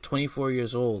 man. You're 24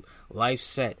 years old. Life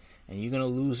set. And you're going to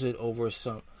lose it over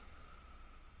some...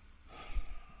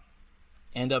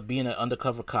 End up being an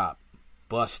undercover cop.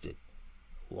 Busted.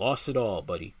 Lost it all,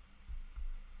 buddy.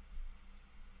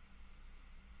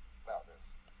 About this.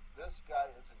 This guy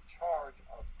is in charge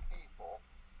of people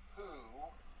who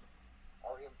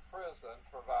are in prison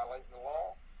for violating the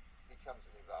law. He comes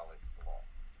and he violates the law.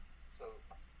 So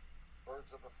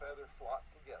birds of a feather flock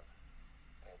together.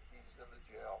 And he's in the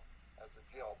jail as a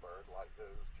jailbird, like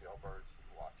those jailbirds he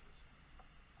watches.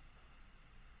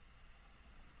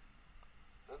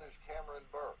 Then there's Cameron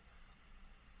Burke.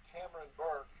 Cameron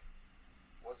Burke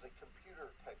was a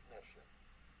computer technician.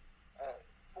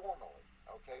 Formerly,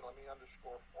 okay, let me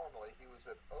underscore formally, he was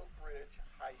at Oak Ridge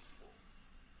High School.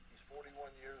 He's 41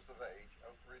 years of age.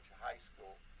 Oak Ridge High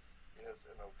School is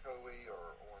in Ocoee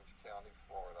or Orange County,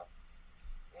 Florida.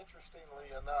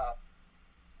 Interestingly enough,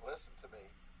 listen to me,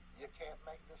 you can't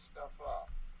make this stuff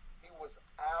up. He was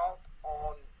out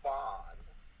on bond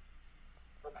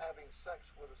from having sex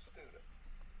with a student,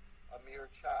 a mere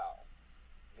child.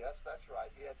 Yes, that's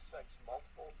right. He had sex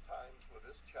multiple times with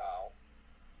this child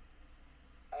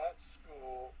at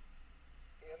school,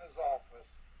 in his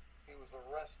office. He was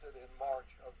arrested in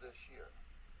March of this year.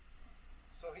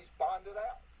 So he's bonded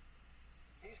out.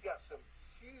 He's got some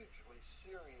hugely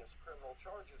serious criminal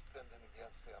charges pending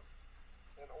against him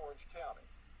in Orange County.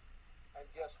 And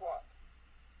guess what?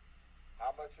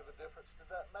 How much of a difference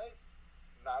did that make?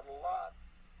 Not a lot.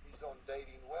 He's on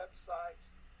dating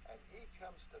websites. And he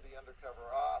comes to the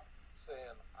undercover op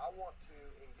saying, I want to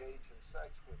engage in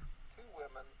sex with 2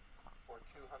 women for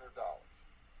 $200.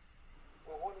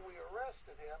 Well, when we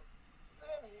arrested him,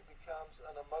 then he becomes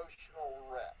an emotional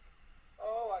wreck.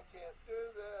 Oh, I can't do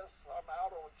this. I'm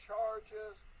out on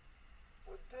charges.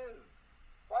 Well, dude,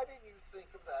 why didn't you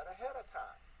think of that ahead of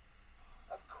time?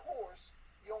 Of course,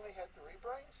 you only had 3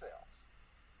 brain cells.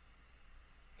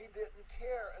 He didn't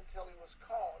care until he was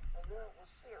caught, and then it was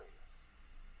serious.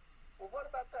 Well, what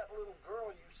about that little girl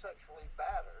you sexually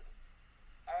battered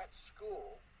at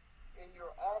school in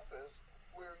your office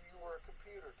where you were a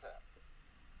computer tech?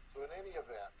 So in any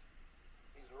event,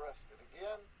 he's arrested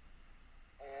again,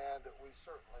 and we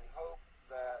certainly hope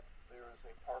that there is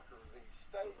a Parker v.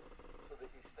 State so that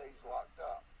he stays locked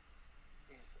up.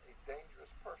 He's a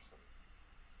dangerous person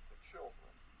to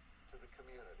children, to the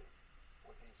community,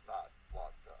 when he's not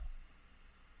locked up.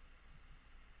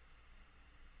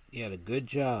 You had a good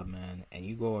job, man, and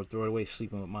you go and throw it away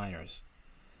sleeping with minors.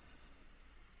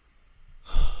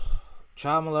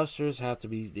 Child molesters have to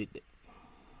be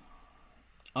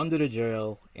under the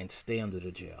jail and stay under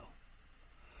the jail.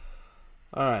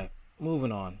 Alright,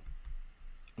 moving on.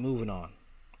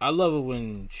 I love it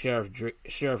when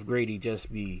Sheriff Grady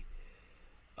just be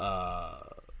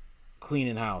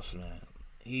cleaning house, man.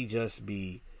 He just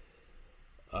be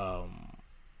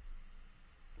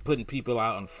putting people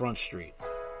out on Front Street.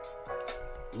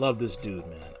 Love this dude,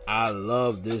 man. I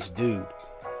love this dude.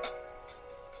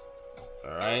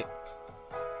 Alright.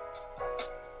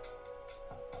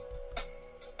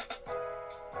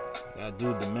 My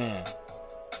dude, the man.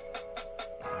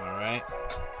 All right.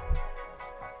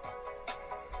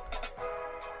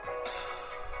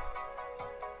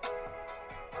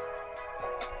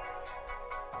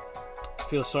 I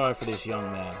feel sorry for this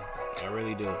young man. I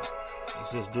really do.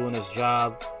 He's just doing his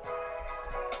job.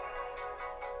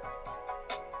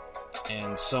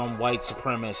 And some white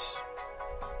supremacist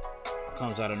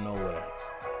comes out of nowhere.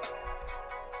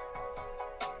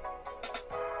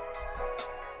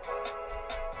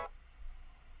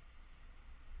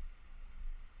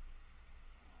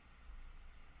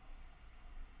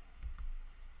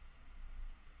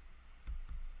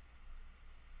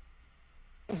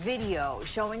 Video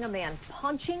showing a man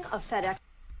punching a FedEx.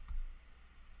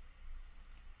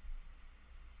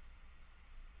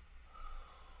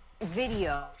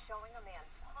 Video showing a man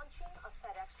punching a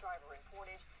FedEx driver in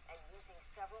Portage and using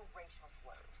several racial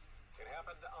slurs. It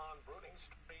happened on Bruning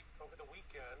Street over the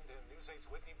weekend, and News 8's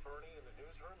Whitney Burney in the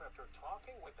newsroom after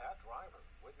talking with that driver.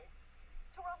 Whitney?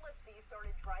 Terrell Lipsy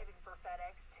started driving for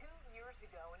FedEx 2 years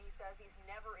ago, and he says he's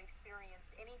never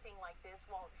experienced anything like this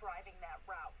while driving that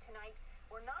route. Tonight,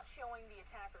 we're not showing the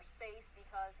attacker's face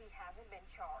because he hasn't been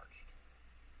charged.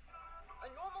 A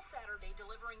normal Saturday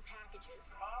delivering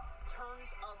packages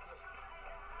turns ugly.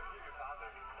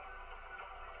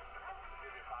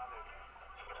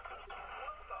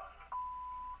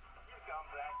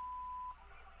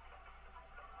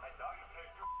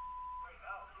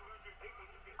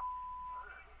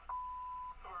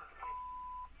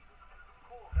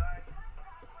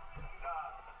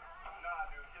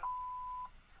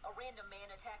 A random man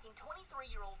attacking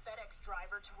 23-year-old FedEx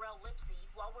driver Terrell Lipsy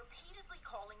while repeatedly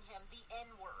calling him the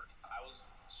N-word. I was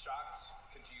shocked,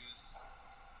 confused,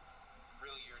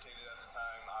 really irritated at the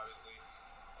time, obviously,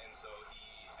 and so he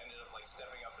ended up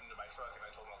stepping up into my truck, and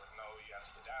I told him, no, you have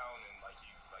to get down, and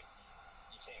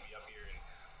you can't be up here,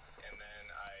 and then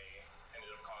I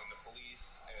ended up calling the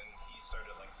police, and he started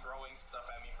throwing stuff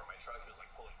at me from my truck. He was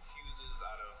pulling fuses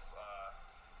out of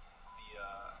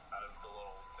the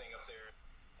little thing up there.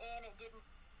 And it didn't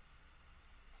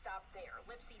stop there.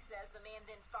 Lipsy says the man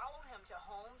then followed him to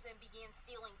homes and began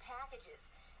stealing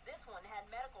packages. This one had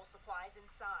medical supplies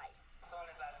inside. As soon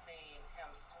as I seen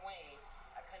him swing,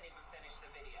 I couldn't even finish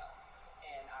the video.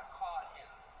 And I caught him.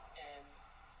 And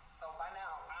so by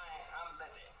now, I'm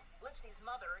livid. Lipsy's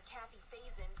mother, Kathy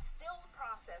Faison, still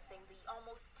processing the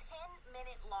almost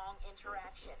 10-minute-long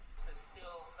interaction. To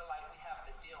still feel like we have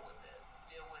to deal with this,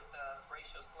 deal with the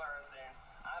racial slurs, and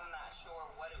I'm not sure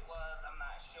what it was. I'm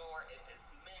not sure if it's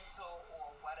mental or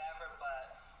whatever,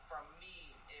 but for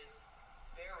me, it's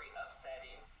very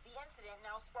upsetting. The incident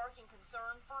now sparking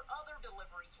concern for other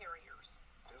delivery carriers.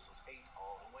 This was hate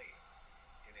all the way.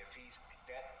 And if he's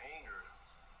that angry,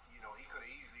 he could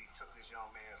have easily took this young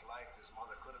man's life. This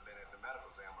mother could have been at the medical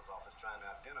examiner's office trying to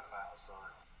identify her son.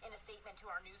 In a statement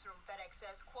to our newsroom, FedEx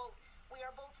says, quote, "We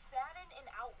are both saddened and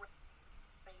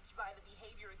outraged by the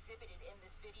behavior exhibited in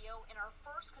this video, and our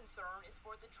first concern is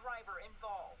for the driver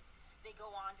involved." They go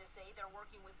on to say they're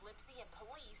working with Lipsy and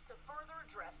police to further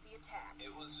address the attack.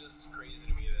 It was just crazy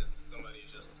to me that somebody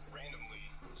just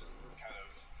randomly kind of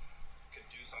could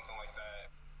do something like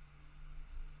that.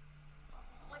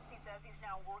 Lipsy says he's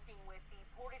now working with the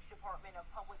Portage Department of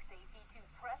Public Safety to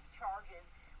press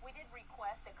charges. We did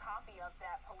request a copy of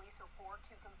that police report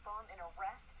to confirm an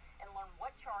arrest and learn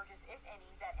what charges, if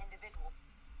any, that individual.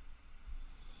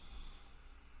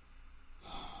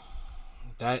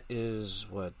 That is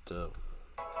what the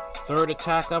third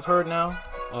attack I've heard now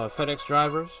of FedEx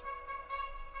drivers.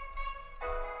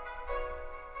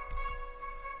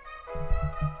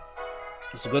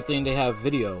 It's a good thing they have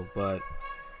video, but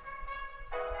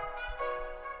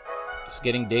it's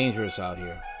getting dangerous out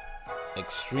here.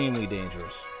 Extremely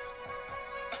dangerous.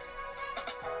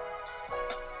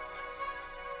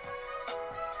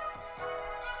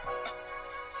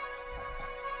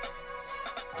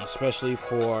 Especially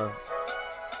for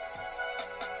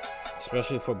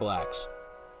blacks.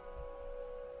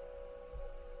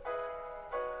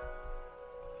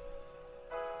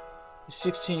 These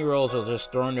 16-year-olds are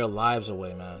just throwing their lives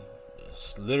away, man.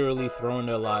 Just literally throwing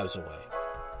their lives away.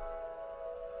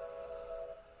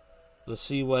 Let's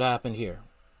see what happened here.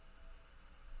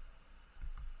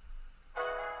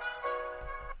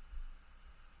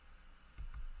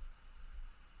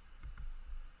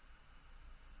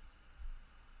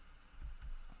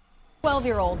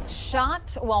 Twelve-year-olds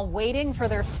shot while waiting for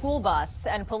their school bus,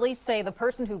 and police say the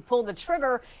person who pulled the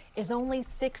trigger is only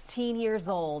 16 years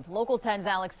old. Local 10's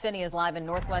Alex Finney is live in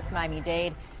Northwest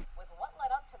Miami-Dade. With what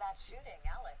led up to that shooting,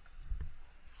 Alex?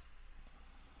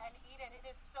 And Eden, it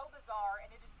is so bizarre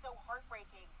and it is so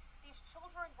heartbreaking. These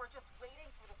children were just waiting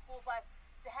for the school bus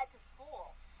to head to school.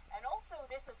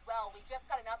 this as well. We just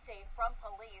got an update from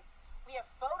police. We have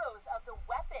photos of the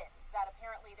weapons that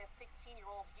apparently this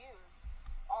 16-year-old used,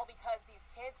 all because these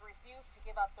kids refused to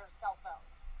give up their cell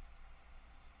phones.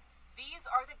 These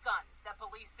are the guns that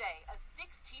police say a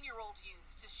 16-year-old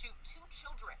used to shoot 2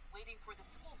 children waiting for the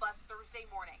school bus Thursday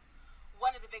morning.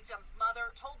 One of the victim's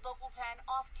mother told Local 10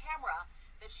 off camera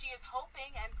that she is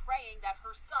hoping and praying that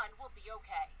her son will be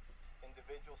okay.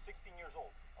 Individual 16 years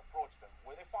old approached them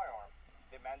with a firearm,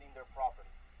 demanding their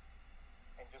property,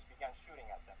 and just began shooting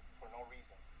at them for no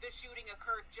reason. The shooting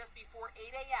occurred just before 8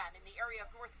 a.m. in the area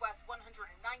of Northwest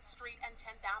 109th Street and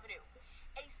 10th Avenue.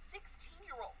 A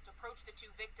 16-year-old approached the 2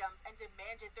 victims and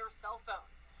demanded their cell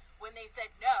phones. When they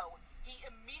said no, he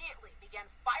immediately began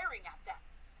firing at them.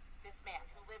 This man,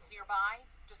 who lives nearby,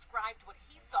 described what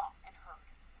he saw and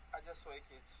heard. I just saw a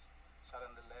kid shot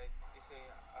in the leg. He said,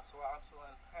 I'm so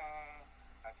in pain.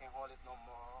 I can't hold it no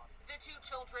more. The 2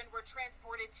 children were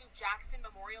transported to Jackson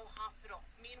Memorial Hospital.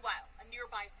 Meanwhile, a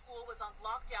nearby school was on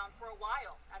lockdown for a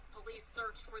while as police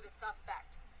searched for the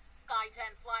suspect. Sky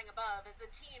 10 flying above as the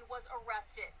teen was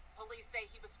arrested. Police say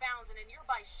he was found in a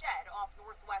nearby shed off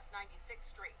Northwest 96th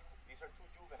Street. These are 2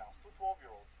 juveniles, 2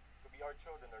 12-year-olds. Could be our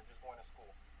children. They're just going to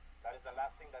school. That is the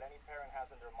last thing that any parent has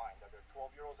in their mind, that their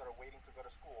 12-year-olds that are waiting to go to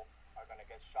school are going to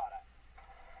get shot at.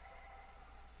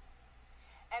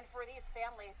 And for these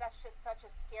families, that's just such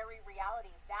a scary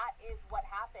reality. That is what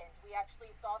happened. We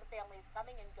actually saw the families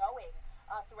coming and going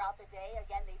throughout the day.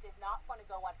 Again, they did not want to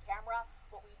go on camera,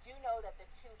 but we do know that the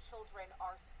 2 children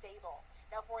are stable.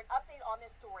 Now, for an update on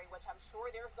this story, which I'm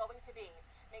sure there's going to be,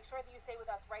 make sure that you stay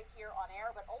with us right here on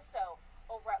air, but also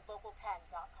over at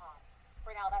local10.com.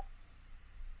 For now, that's...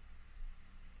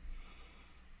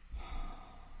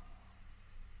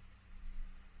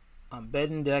 I'm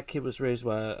betting that kid was raised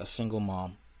by a single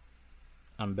mom.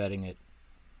 I'm betting it.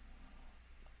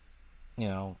 You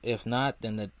know, if not,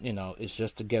 then it's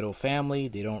just a ghetto family.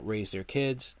 They don't raise their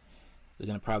kids. They're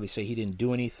gonna probably say he didn't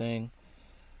do anything.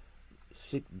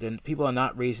 Then people are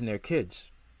not raising their kids,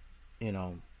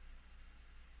 and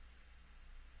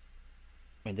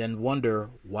then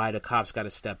wonder why the cops got to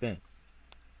step in,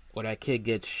 or that kid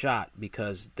gets shot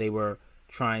because they were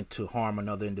trying to harm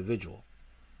another individual.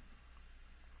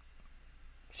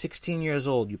 16 years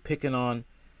old, you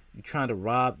trying to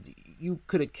rob. You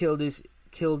could have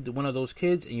killed one of those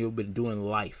kids, and you've been doing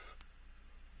life.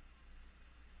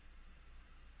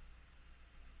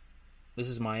 This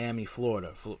is Miami,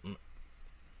 Florida.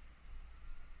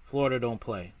 Florida don't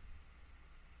play.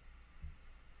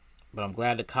 But I'm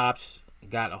glad the cops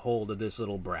got a hold of this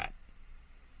little brat.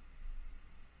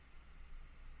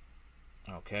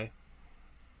 Okay?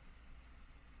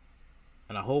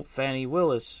 And I hope Fannie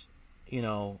Willis,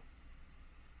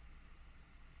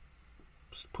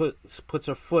 puts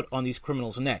her foot on these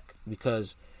criminals' neck,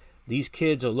 because these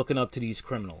kids are looking up to these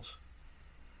criminals.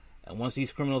 And once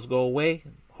these criminals go away,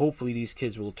 hopefully these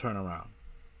kids will turn around.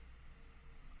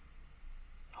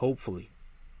 Hopefully.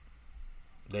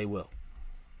 They will.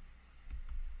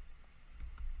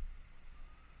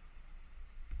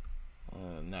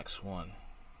 Next one.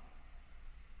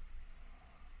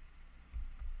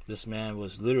 This man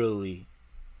was literally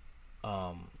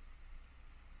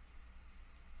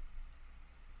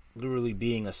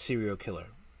being a serial killer,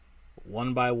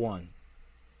 one by one,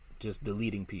 just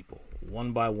deleting people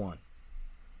one by one.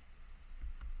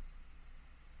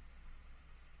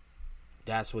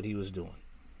 That's what he was doing.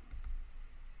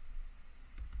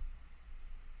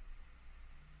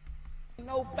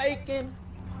 No faking.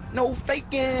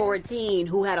 For a teen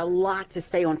who had a lot to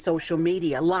say on social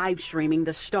media, live streaming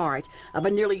the start of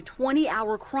a nearly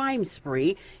 20-hour crime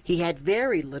spree, he had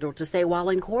very little to say while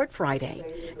in court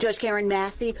Friday. Judge Karen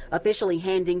Massey officially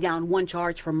handing down 1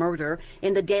 charge for murder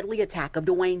in the deadly attack of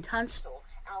Dwayne Tunstall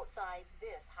outside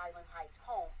this Highland Heights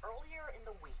home earlier in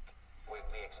the week. We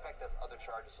expect that other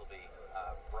charges will be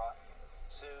brought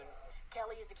soon.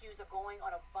 Kelly is accused of going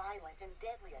on a violent and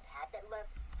deadly attack that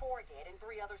left 4 dead and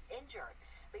 3 others injured.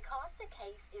 Because the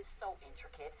case is so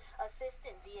intricate,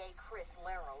 Assistant DA Chris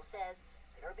Laro says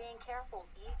they're being careful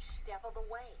each step of the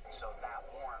way. So that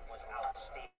warrant was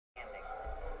outstanding.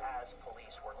 As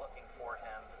police were looking for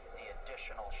him, the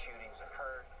additional shootings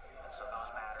occurred, and so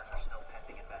those matters are still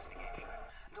pending investigation.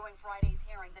 During Friday's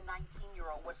hearing, the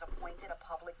 19-year-old was appointed a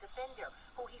public defender,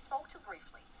 who he spoke to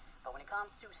briefly. But when it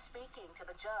comes to speaking to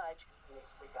the judge,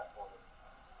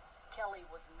 Kelly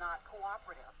was not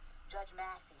cooperative. Judge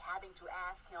Massey having to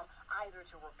ask him either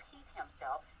to repeat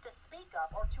himself, to speak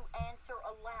up, or to answer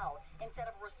aloud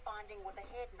instead of responding with a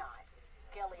head nod.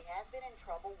 Kelly has been in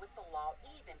trouble with the law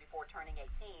even before turning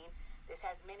 18. This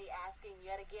has many asking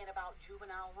yet again about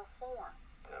juvenile reform.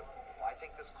 I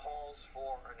think this calls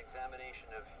for an examination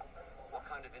of what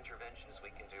kind of interventions we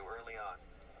can do early on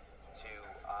to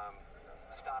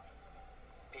stop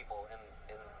people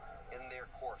in their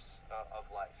course of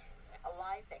life. A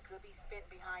life that could be spent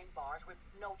behind bars with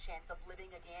no chance of living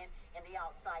again in the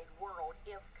outside world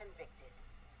if convicted.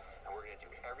 And we're going to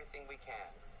do everything we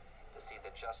can to see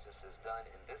that justice is done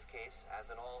in this case as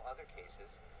in all other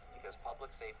cases, because public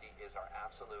safety is our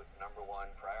absolute number one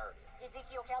priority.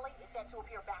 Ezekiel Kelly is set to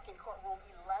appear back in courtroom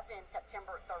 11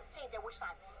 September 13th, at which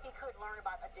time he could learn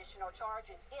about additional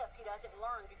charges if he doesn't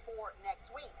learn before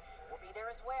next week. We'll be there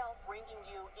as well, bringing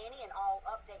you any and all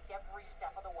updates every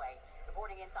step of the way.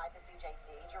 Reporting inside the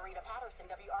CJC, Jarita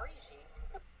Patterson, WREG.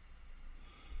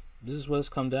 This is what it's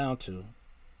come down to.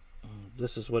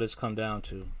 This is what it's come down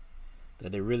to.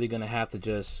 That they're really going to have to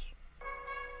just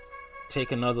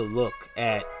take another look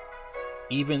at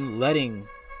even letting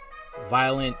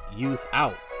violent youth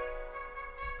out.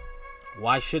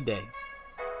 Why should they?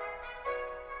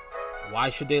 Why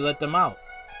should they let them out?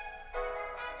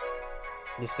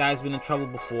 This guy's been in trouble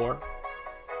before,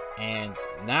 and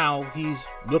now he's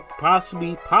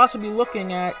possibly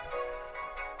looking at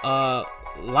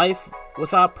life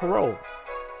without parole.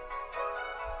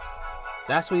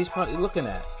 That's what he's probably looking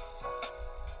at.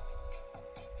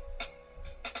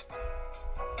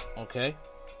 Okay.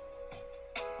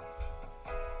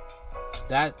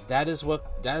 That is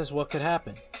what could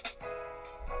happen.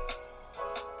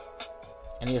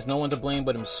 And he has no one to blame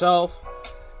but himself.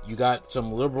 You got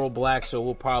some liberal blacks who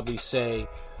will probably say,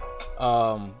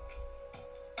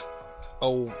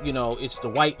 it's the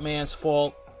white man's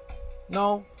fault.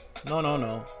 No.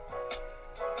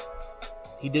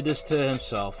 He did this to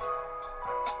himself.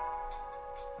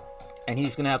 And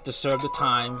he's going to have to serve the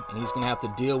time, and he's going to have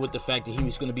to deal with the fact that he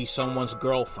was going to be someone's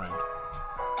girlfriend.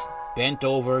 Bent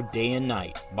over day and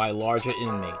night by larger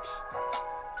inmates.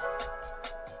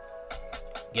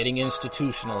 Getting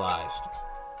institutionalized.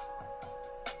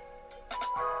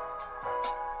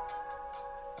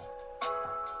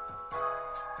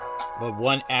 But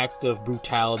one act of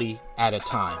brutality at a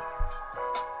time.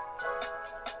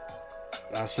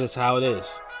 That's just how it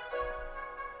is.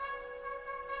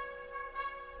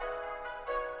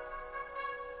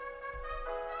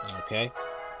 Okay?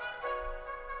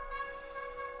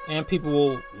 And people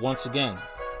will, once again,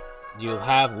 you'll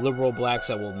have liberal blacks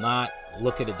that will not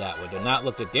look at it that way. They're not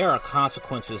looked at. There are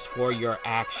consequences for your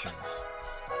actions.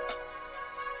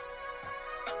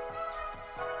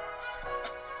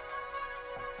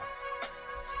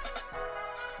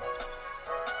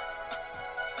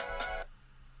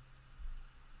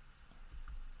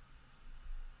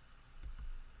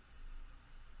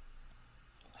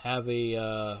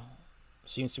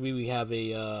 Seems to be we have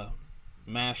a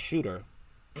mass shooter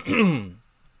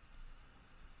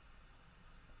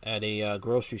at a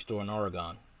grocery store in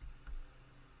Oregon.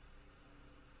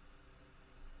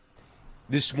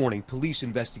 This morning, police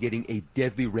investigating a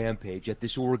deadly rampage at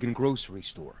this Oregon grocery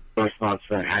store. Response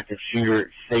to an active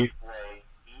shooter, Safeway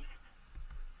East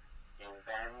in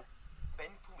Bend.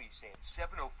 Bend police say at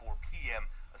 7:04 p.m.,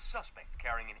 a suspect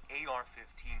carrying an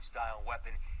AR-15 style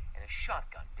weapon and a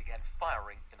shotgun began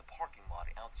firing in the parking lot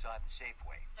outside the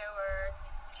Safeway. There were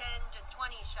 10 to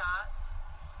 20 shots,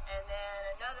 and then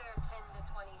another 10 to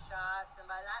 20 shots, and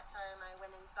by that time I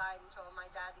went inside and told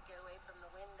my dad to get away from the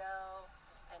window,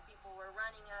 and people were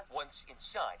running up. Once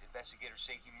inside, investigators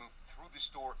say he moved through the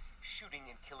store, shooting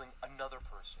and killing another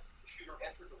person. The shooter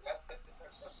entered the west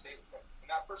entrance of Safeway. When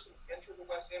that person entered the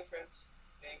west entrance,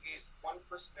 they engaged one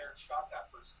person there and shot that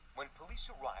person. When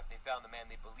police arrived, they found the man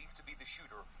they believed to be the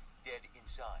shooter dead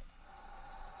inside.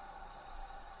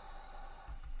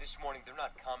 This morning, they're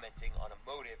not commenting on a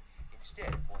motive,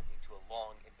 instead pointing to a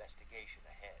long investigation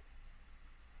ahead.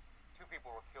 2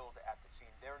 people were killed at the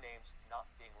scene, their names not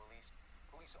being released.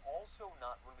 Police also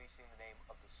not releasing the name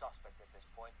of the suspect at this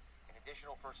point. An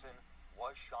additional person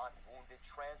was shot, wounded,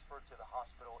 transferred to the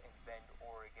hospital in Bend,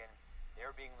 Oregon.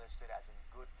 They're being listed as in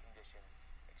good condition,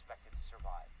 expected to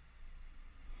survive.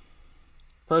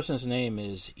 Person's name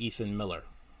is Ethan Miller.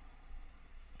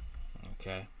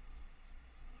 Okay.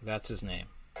 That's his name.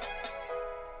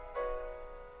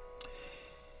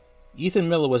 Ethan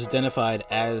Miller was identified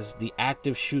as the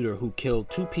active shooter who killed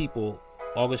 2 people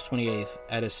August 28th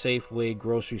at a Safeway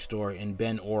grocery store in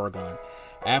Bend, Oregon,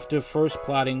 after first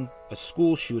plotting a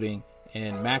school shooting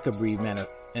in a Maccabee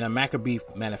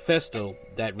manifesto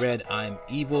that read, "I'm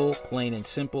evil, plain and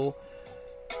simple."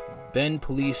 Bend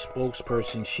police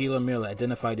spokesperson Sheila Miller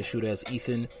identified the shooter as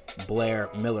Ethan Blair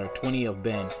Miller, 20 of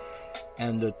Bend,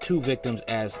 and the 2 victims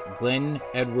as Glenn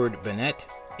Edward Bennett,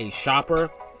 a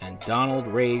shopper, and Donald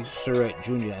Ray Surratt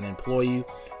Jr., an employee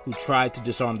who tried to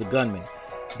disarm the gunman.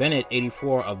 Bennett,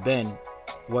 84, of Ben,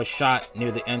 was shot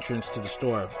near the entrance to the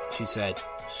store, she said.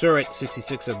 Surratt,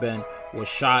 66, of Ben, was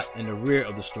shot in the rear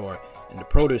of the store in the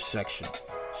produce section.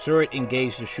 Surratt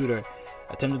engaged the shooter,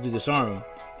 attempted to disarm him,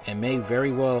 and may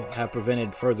very well have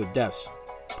prevented further deaths,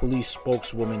 police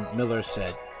spokeswoman Miller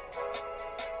said.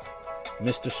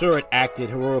 Mr. Surratt acted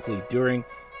heroically during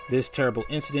this terrible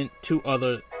incident. 2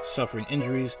 others suffering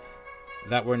injuries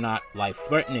that were not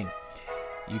life-threatening.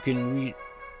 You can read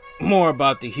more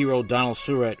about the hero Donald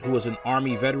Surratt, who was an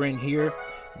Army veteran here.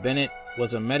 Bennett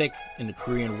was a medic in the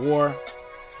Korean War.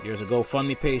 There's a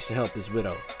GoFundMe page to help his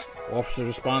widow. Officers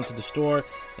responded to the store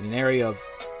in an area of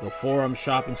the Forum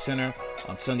Shopping Center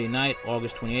on Sunday night,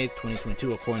 August 28,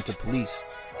 2022, according to police.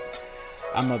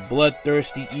 I'm a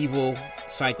bloodthirsty, evil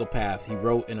psychopath, he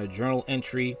wrote in a journal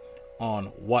entry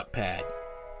on Wattpad.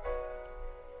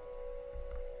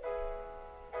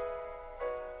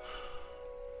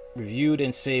 Reviewed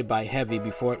and saved by Heavy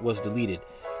before it was deleted.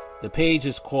 The page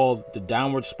is called The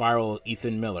Downward Spiral of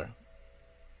Ethan Miller.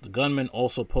 The gunman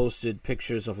also posted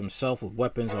pictures of himself with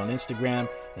weapons on Instagram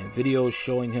and videos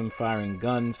showing him firing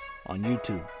guns on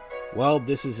YouTube. Well,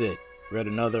 this is it, read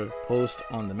another post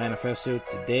on the manifesto.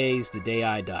 Today's the day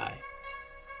I die.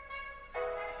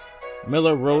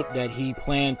 Miller wrote that he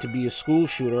planned to be a school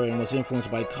shooter and was influenced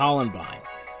by Columbine,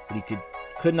 but he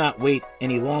could not wait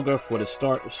any longer for the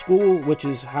start of school, which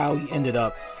is how he ended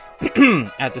up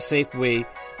at the Safeway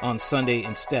on Sunday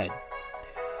instead.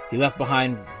 He left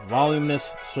behind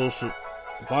voluminous social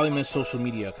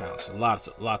media accounts,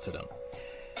 lots of them.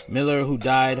 Miller, who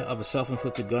died of a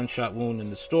self-inflicted gunshot wound in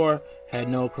the store, had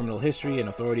no criminal history, and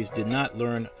authorities did not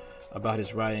learn about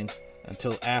his writings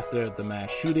until after the mass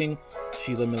shooting,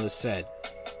 Sheila Miller said.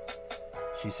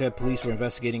 She said police were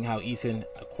investigating how Ethan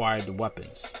acquired the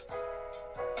weapons.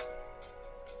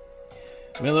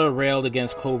 Miller railed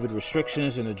against COVID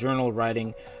restrictions in a journal,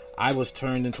 writing, I was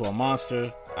turned into a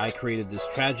monster. I created this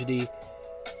tragedy,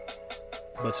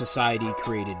 but society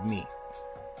created me.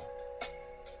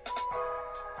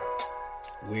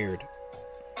 Weird.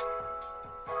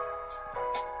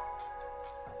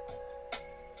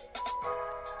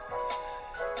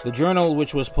 The journal,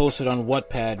 which was posted on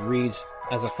Wattpad, reads,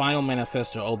 as a final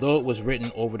manifesto, although it was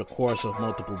written over the course of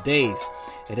multiple days,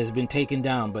 it has been taken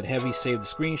down, but Heavy saved the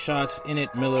screenshots. In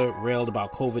it, Miller railed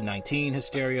about COVID-19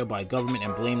 hysteria by government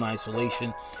and blamed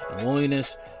isolation and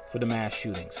loneliness for the mass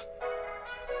shootings.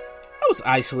 I was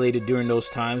isolated during those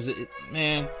times,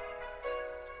 man.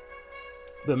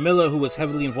 But Miller, who was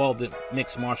heavily involved in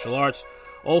mixed martial arts,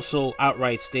 also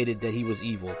outright stated that he was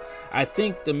evil. I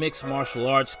think the mixed martial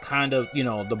arts kind of,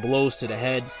 the blows to the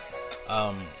head,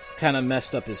 kind of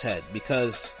messed up his head,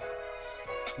 because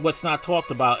what's not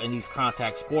talked about in these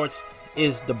contact sports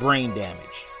is the brain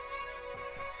damage.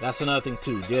 That's another thing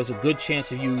too. There's a good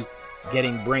chance of you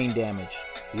getting brain damage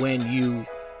when you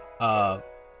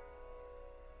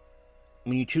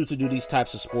choose to do these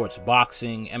types of sports: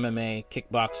 boxing, MMA,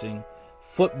 kickboxing,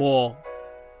 football.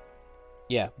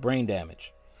 Yeah, brain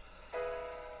damage.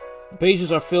 The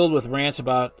pages are filled with rants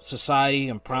about society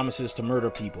and promises to murder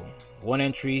people. One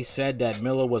entry said that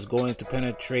Miller was going to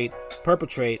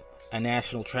perpetrate a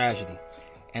national tragedy,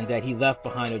 and that he left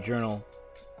behind a journal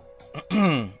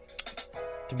to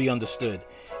be understood.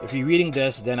 If you're reading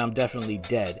this, then I'm definitely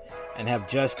dead and have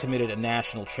just committed a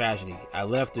national tragedy. I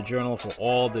left the journal for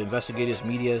all the investigators,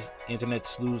 media, internet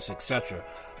sleuths, etc.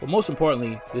 But most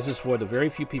importantly, this is for the very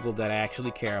few people that I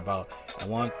actually care about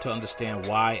and want to understand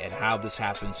why and how this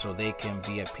happened so they can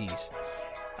be at peace.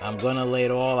 I'm gonna lay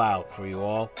it all out for you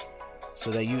all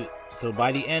so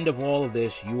by the end of all of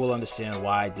this, you will understand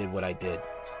why I did what I did.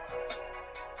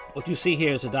 What you see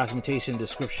here is a documentation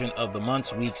description of the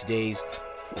months, weeks, days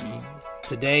from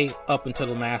today up until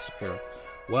the massacre.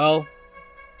 Well,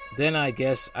 then I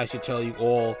guess I should tell you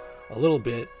all a little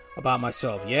bit about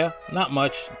myself. Yeah, not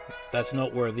much that's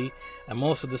noteworthy, and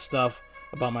most of the stuff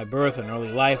about my birth and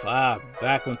early life,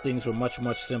 back when things were much,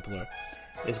 much simpler.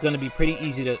 It's going to be pretty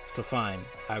easy to find.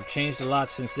 I've changed a lot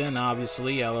since then,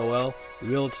 obviously, LOL.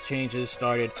 Real changes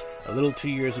started a little 2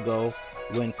 years ago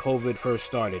when COVID first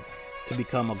started to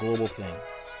become a global thing.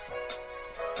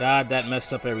 God, that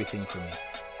messed up everything for me.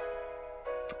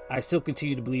 I still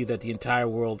continue to believe that the entire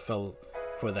world fell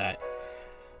for that.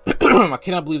 I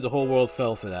cannot believe the whole world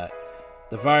fell for that.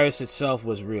 The virus itself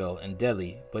was real and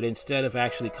deadly, but instead of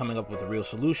actually coming up with a real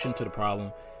solution to the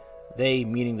problem, they,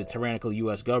 meaning the tyrannical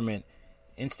U.S. government,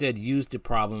 instead used the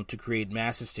problem to create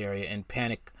mass hysteria and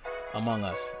panic among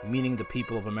us, meaning the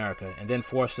people of America, and then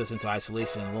forced us into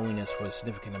isolation and loneliness for a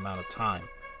significant amount of time.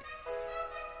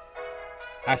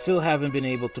 I still haven't been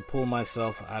able to pull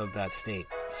myself out of that state,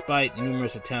 despite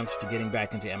numerous attempts to getting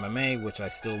back into MMA, which I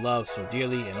still love so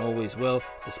dearly and always will,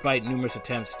 despite numerous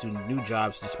attempts to new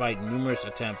jobs, despite numerous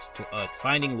attempts to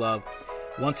finding love,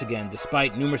 once again,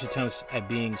 despite numerous attempts at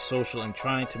being social and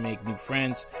trying to make new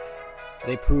friends,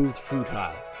 they proved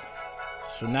futile.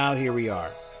 So now here we are.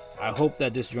 I hope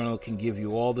that this journal can give you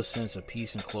all the sense of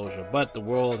peace and closure, but the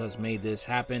world has made this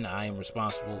happen. I am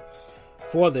responsible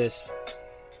for this.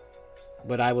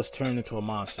 But I was turned into a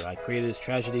monster. I created this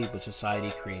tragedy, but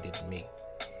society created me.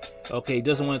 Okay, he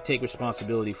doesn't want to take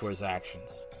responsibility for his actions.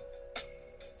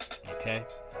 Okay?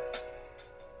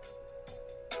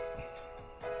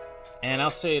 And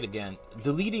I'll say it again.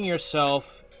 Deleting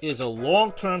yourself is a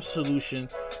long-term solution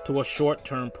to a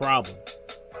short-term problem.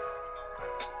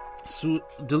 So,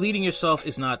 deleting yourself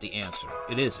is not the answer.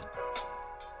 It isn't.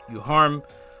 You harm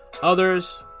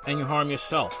others and you harm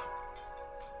yourself.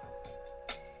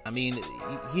 I mean,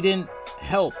 he didn't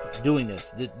help doing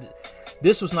this.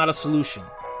 This was not a solution.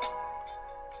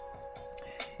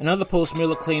 In another post,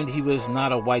 Miller claimed he was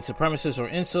not a white supremacist or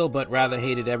incel, but rather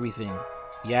hated everything.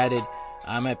 He added,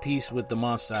 "I'm at peace with the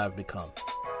monster I've become."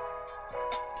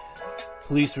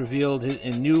 Police revealed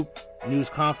in new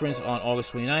news conference on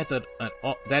August 29th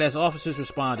that as officers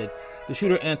responded, the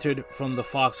shooter entered from the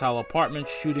Fox Hollow apartment,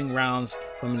 shooting rounds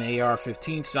from an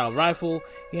AR-15 style rifle.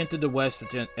 He entered the west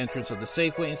entrance of the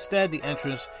Safeway. Instead, the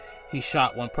entrance, he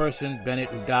shot one person, Bennett,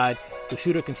 who died. The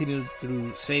shooter continued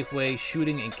through Safeway,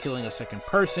 shooting and killing a second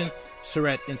person,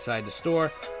 Surratt, inside the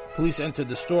store. Police entered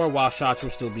the store while shots were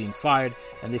still being fired,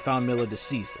 and they found Miller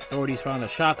deceased. Authorities found a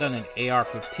shotgun and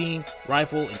AR-15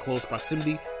 rifle in close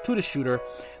proximity to the shooter.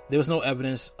 There was no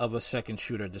evidence of a second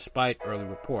shooter, despite early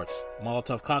reports.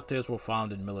 Molotov cocktails were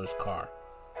found in Miller's car.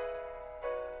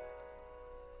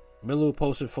 Miller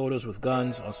posted photos with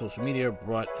guns on social media,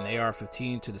 brought an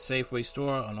AR-15 to the Safeway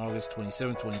store on August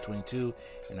 27, 2022.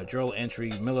 In a journal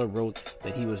entry, Miller wrote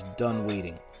that he was done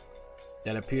waiting.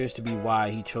 That appears to be why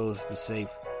he chose the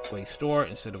Safeway store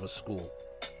instead of a school.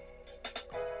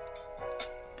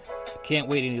 I can't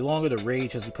wait any longer. The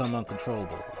rage has become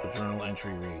uncontrollable, the journal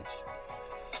entry reads.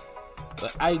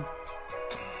 But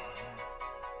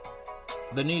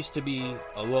there needs to be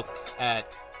a look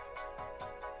at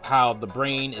how the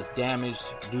brain is damaged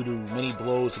due to many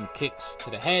blows and kicks to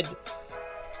the head,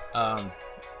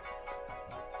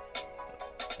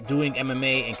 doing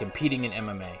MMA and competing in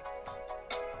MMA.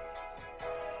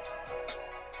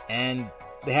 And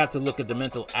they have to look at the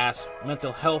mental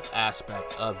health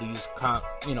aspect of these,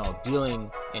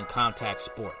 dealing in contact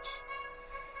sports.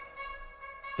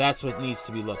 That's what needs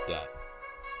to be looked at.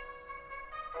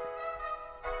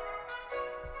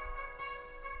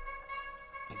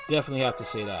 I definitely have to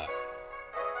say that.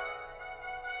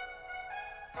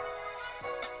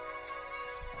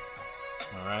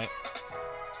 All right.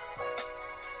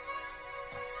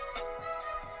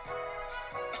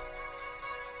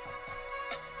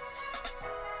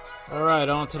 All right,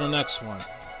 on to the next one.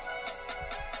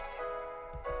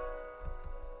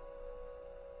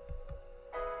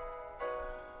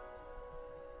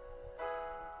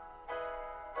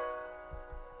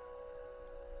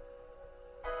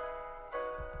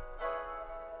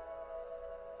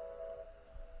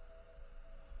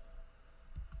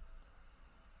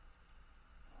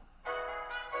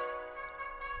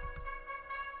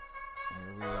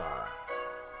 Here we are.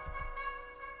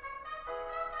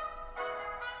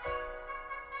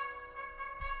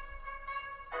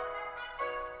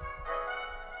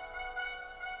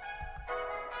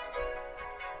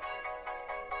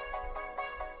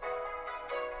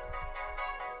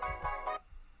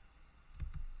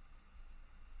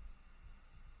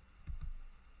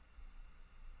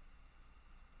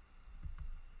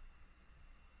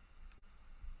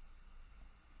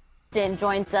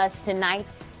 Joins us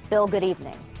tonight. Bill, good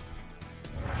evening.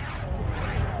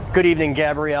 Good evening,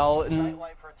 Gabrielle.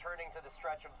 Nightlife returning to the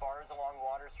stretch of bars along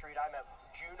Water Street. I'm at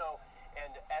Juneau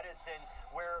and Edison,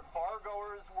 where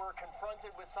bargoers were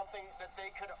confronted with something that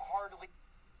they could hardly...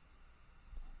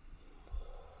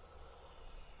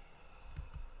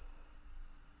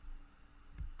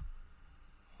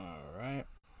 All right.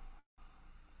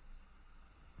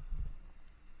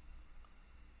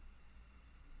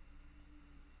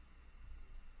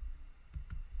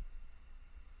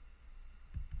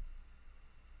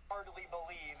 hardly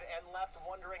believe and left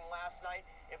wondering last night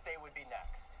if they would be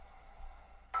next.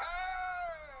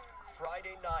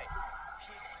 Friday night,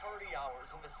 peak party hours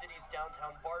in the city's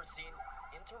downtown bar scene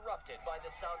interrupted by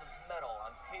the sound of metal on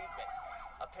pavement.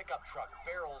 A pickup truck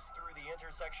barrels through the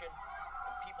intersection,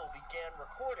 and people began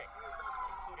recording,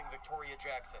 including Victoria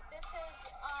Jackson. This is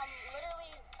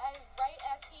literally right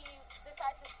as he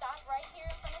decided to stop right here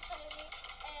in front of Trinity,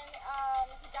 and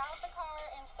he got out the car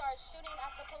and started shooting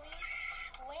at the police,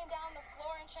 laying down the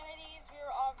floor in Trinity's. We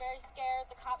were all very scared.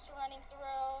 The cops were running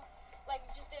through. Like,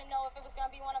 we just didn't know if it was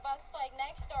going to be one of us, like,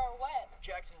 next or what.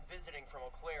 Jackson, visiting from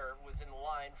Eau Claire, was in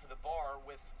line for the bar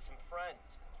with some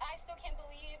friends. I still can't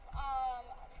believe,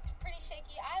 it's pretty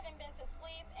shaky. I haven't been to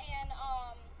sleep, and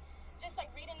just, like,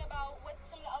 reading about what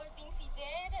some of the other things he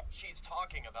did. She's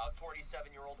talking about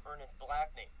 47-year-old Ernest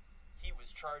Blackney. He was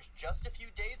charged just a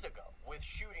few days ago with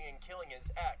shooting and killing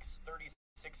his ex,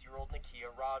 36-year-old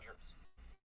Nakia Rogers.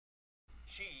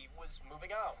 She was moving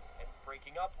out and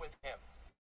breaking up with him.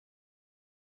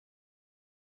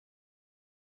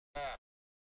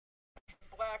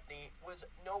 Blackney was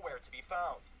nowhere to be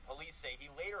found. Police say he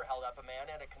later held up a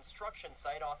man at a construction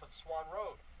site off of Swan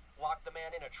Road, locked the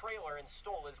man in a trailer, and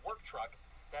stole his work truck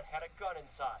that had a gun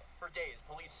inside. For days,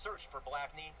 police searched for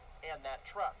Blackney and that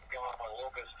truck. Came up on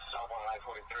Locust, south on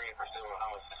I-43 in pursuit of a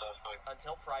homicide suspect.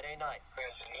 Until Friday night.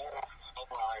 Passing north, south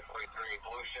on I-43,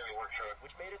 blue Chevy work truck.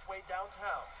 Which made its way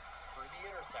downtown through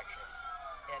the intersection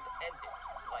and ended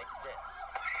like this.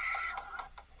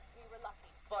 We were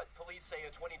lucky. But police say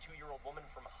a 22-year-old woman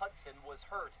from Hudson was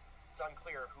hurt. It's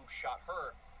unclear who shot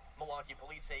her. Milwaukee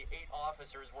police say 8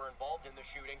 officers were involved in the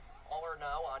shooting. All are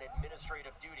now on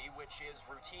administrative duty, which is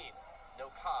routine.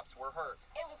 No cops were hurt.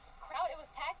 It was crowded. It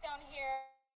was packed down here.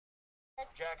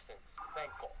 Jackson's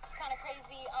thankful. It's kind of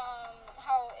crazy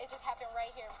how it just happened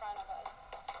right here in front of us.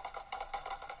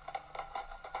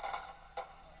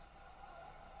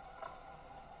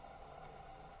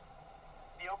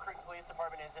 The Oak Creek Police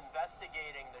Department is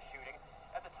investigating the shooting.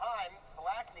 At the time,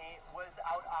 Blackney was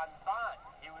out on bond.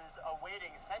 He was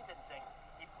awaiting sentencing.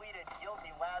 He pleaded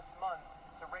guilty last month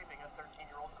to raping a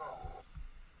 13-year-old girl.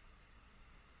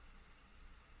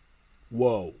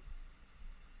 Whoa.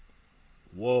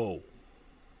 Whoa.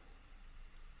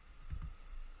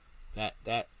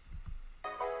 That.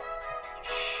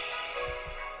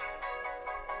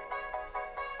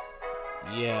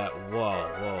 Yeah,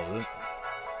 whoa.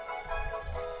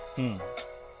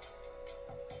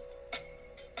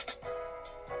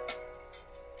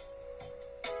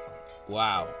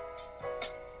 Wow.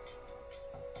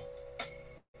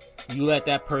 You let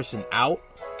that person out?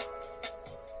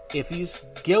 If he's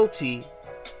guilty,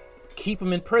 keep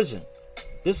him in prison.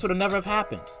 This would have never have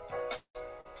happened.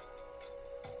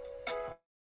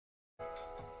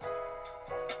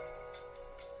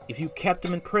 If you kept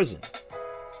him in prison.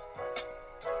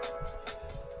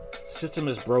 System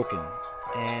is broken.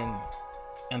 And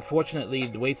unfortunately,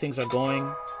 the way things are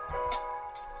going,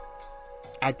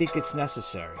 I think it's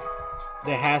necessary.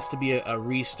 There has to be a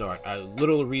restart, a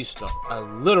literal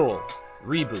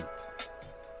reboot.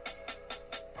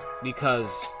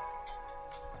 Because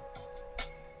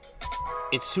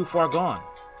it's too far gone.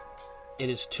 It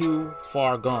is too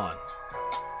far gone.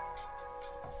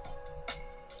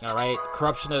 All right?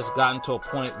 Corruption has gotten to a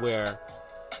point where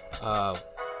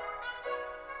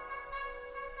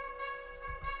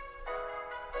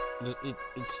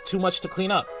it's too much to clean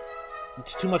up.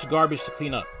 It's too much garbage to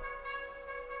clean up.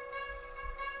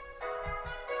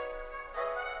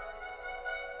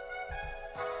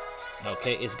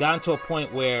 Okay, it's gotten to a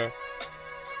point where,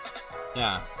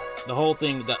 the whole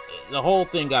thing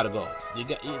got to go. You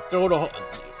throw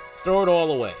it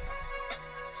all away.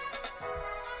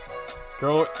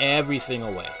 Throw everything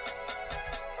away.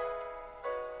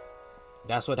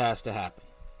 That's what has to happen.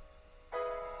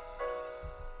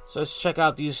 So let's check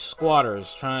out these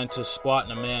squatters trying to squat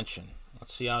in a mansion.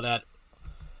 Let's see how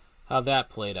that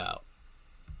played out.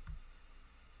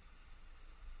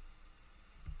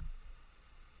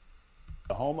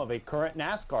 The home of a current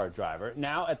NASCAR driver,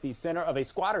 now at the center of a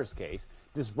squatter's case.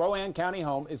 This Rowan County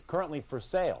home is currently for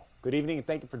sale. Good evening and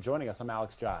thank you for joining us. I'm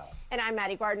Alex Giles. And I'm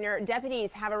Maddie Gardner.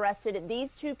 Deputies have arrested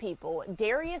these two people,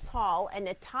 Darius Hall and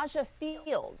Natasha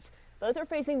Fields. Both are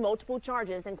facing multiple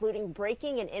charges, including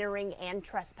breaking and entering and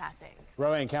trespassing.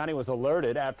 Rowan County was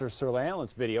alerted after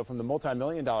surveillance video from the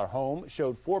multi-million-dollar home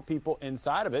showed 4 people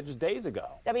inside of it just days ago.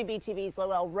 WBTV's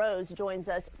Lowell Rose joins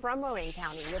us from Rowan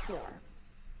County with more.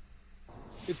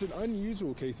 It's an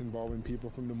unusual case involving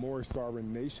people from the Morris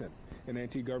Sovereign Nation, an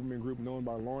anti-government group known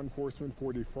by law enforcement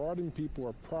for defrauding people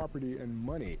of property and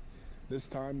money. This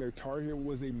time, their target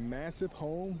was a massive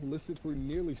home listed for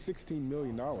nearly $16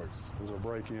 million. It was a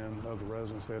break-in of the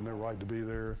residence. They had no right to be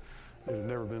there. It had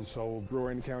never been sold.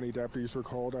 Rowan County deputies were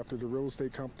called after the real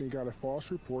estate company got a false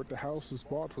report. The house was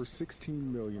bought for $16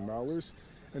 million.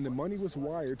 and the money was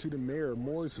wired to the mayor of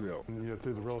Mooresville.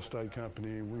 Through the real estate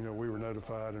company, we were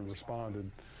notified and responded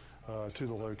to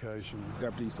the location.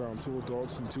 Deputies found 2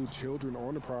 adults and 2 children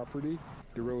on the property.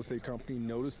 The real estate company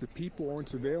noticed the people on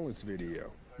surveillance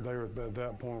video. They at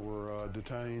that point were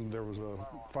detained. There was a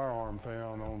firearm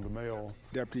found on the male.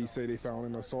 Deputies say they found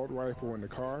an assault rifle in the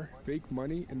car, fake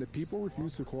money, and the people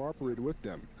refused to cooperate with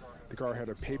them. The car had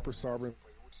a paper sovereign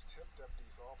plate, which tipped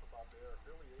deputies off about their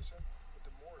affiliation with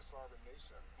the Moorish Sovereign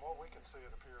Nation. Well, we can see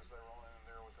it appears they were in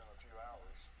there within a few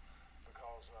hours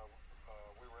because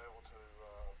we were able to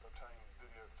obtain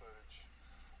video footage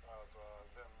of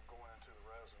them going into the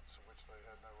residence, in which they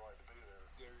had no right to be there.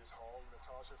 Darius Hall and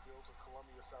Natasha Fields of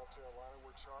Columbia, South Carolina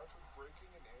were charged with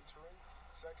breaking and entering,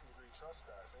 second-degree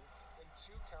trespassing, and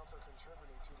 2 counts of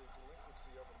contributing to the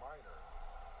delinquency of a minor.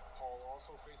 Hall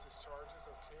also faces charges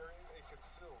of carrying a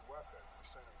concealed weapon.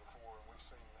 We've seen it before, and we've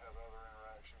had other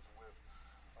interactions with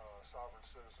sovereign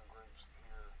citizen groups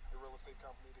here. The real estate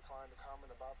company declined to comment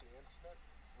about the incident.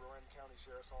 Rowan County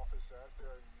Sheriff's Office says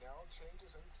there are now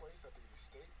changes in place at the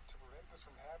estate to prevent this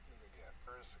from happening again.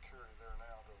 There is security there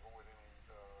now to avoid any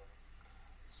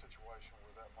situation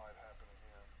where that might happen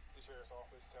again. The Sheriff's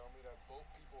Office tells me that both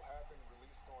people have been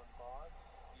released on bond.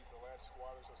 These alleged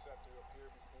squatters are set to appear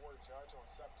before a judge on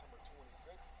September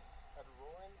 26th at the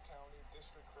Rowan County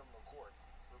District Criminal Court.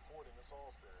 Reporting in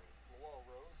Salisbury, Lowell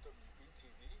Rose,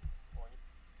 WBTV.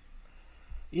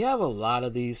 You have a lot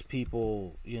of these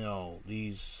people,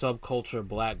 these subculture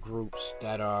black groups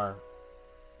that are,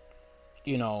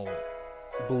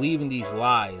 believing these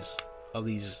lies of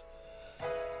these,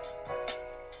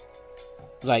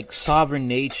 like, sovereign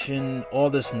nation, all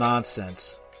this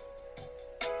nonsense.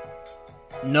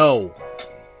 No.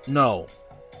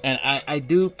 And I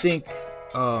do think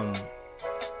a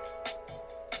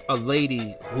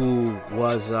lady who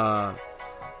was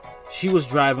she was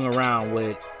driving around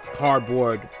with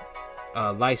cardboard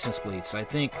license plates. I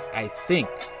think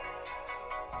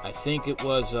it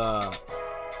was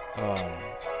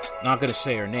not gonna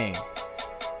say her name,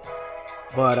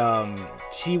 but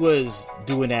she was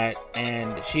doing that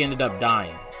and she ended up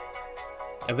dying.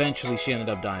 Eventually she ended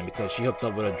up dying because she hooked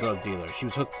up with a drug dealer.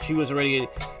 She was already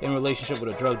in a relationship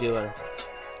with a drug dealer,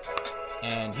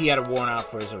 and he had a warrant out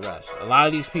for his arrest. A lot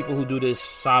of these people who do this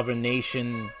sovereign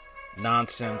nation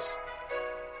nonsense,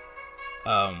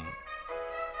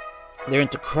 they're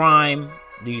into crime.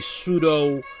 These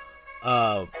pseudo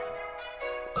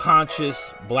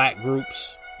conscious black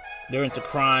groups, they're into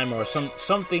crime or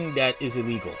something that is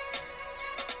illegal.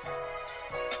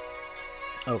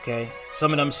 Okay, some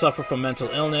of them suffer from mental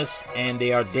illness, and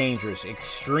they are dangerous,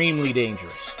 extremely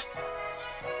dangerous.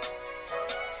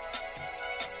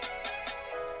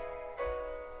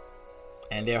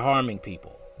 And they're harming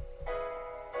people,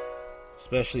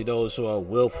 especially those who are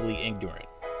willfully ignorant.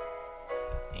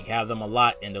 You have them a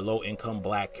lot in the low-income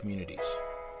black communities.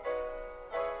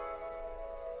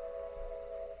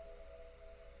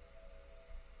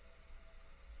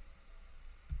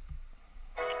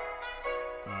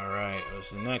 Alright,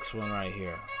 what's the next one right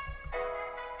here?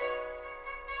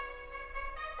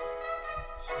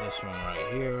 It's this one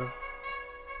right here.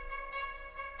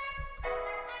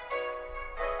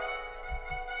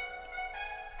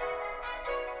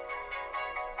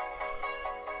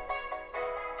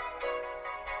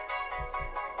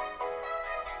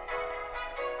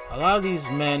 A lot of these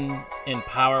men in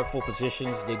powerful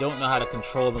positions, they don't know how to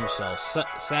control themselves.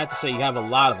 Sad to say, you have a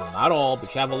lot of them. Not all,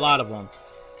 but you have a lot of them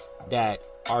that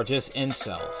are just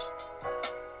incels.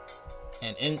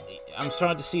 And I'm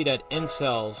starting to see that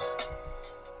incels,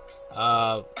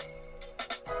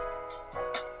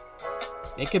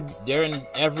 they're in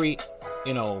every,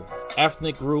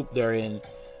 ethnic group. They're in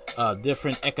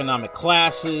different economic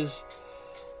classes.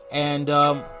 And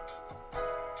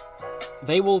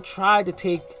they will try to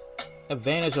take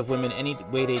advantage of women any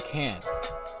way they can,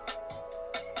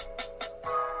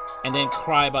 and then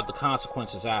cry about the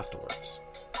consequences afterwards.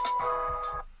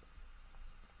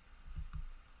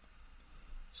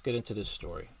 Let's get into this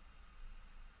story.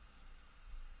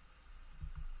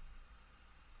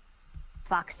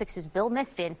 Fox 6's Bill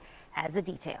Miston has the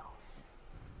details.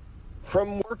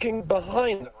 From working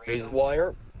behind the razor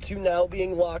wire to now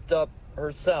being locked up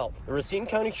herself, the Racine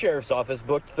County Sheriff's Office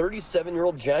booked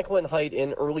 37-year-old Jacqueline Height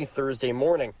in early Thursday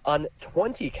morning on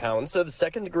 20 counts of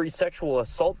second-degree sexual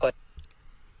assault by...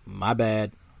 My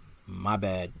bad.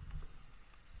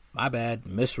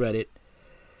 Misread it.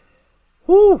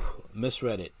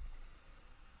 Misread it.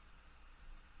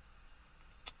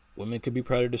 Women could be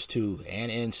predators too,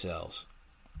 and incels.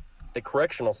 The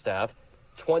correctional staff,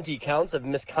 20 counts of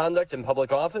misconduct in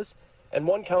public office, and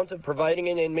 1 count of providing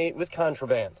an inmate with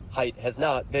contraband. Height has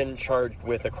not been charged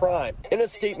with a crime. In a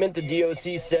statement, the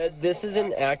DOC said this is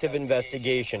an active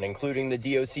investigation, including the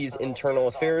DOC's Internal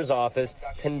Affairs Office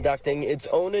conducting its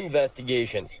own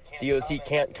investigation. DOC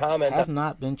can't comment. Have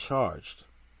not been charged.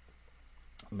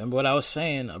 Remember what I was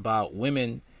saying about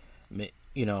women,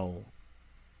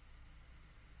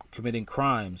 committing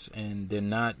crimes, and they're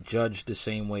not judged the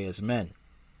same way as men.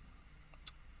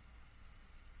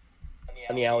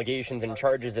 On the allegations and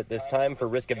charges at this time for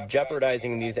risk of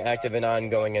jeopardizing these active and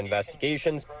ongoing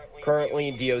investigations.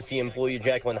 Currently, DOC employee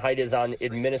Jacqueline Height is on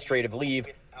administrative leave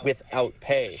without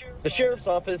pay. The sheriff's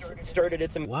office started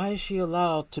its... Why is she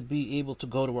allowed to be able to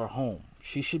go to her home?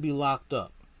 She should be locked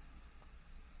up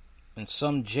in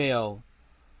some jail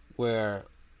where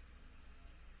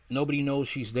nobody knows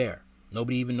she's there.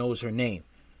 Nobody even knows her name.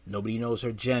 Nobody knows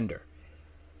her gender.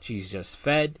 She's just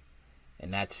fed,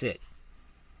 and that's it.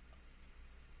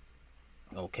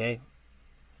 Okay?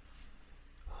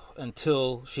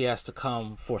 Until she has to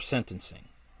come for sentencing.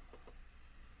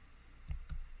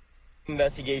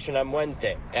 Investigation on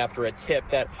Wednesday after a tip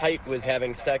that Height was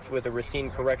having sex with a Racine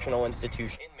Correctional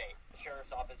Institution inmate. The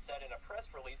sheriff's office said in a press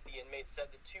release the inmate said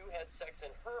the two had sex in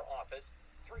her office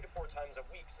 3 to 4 times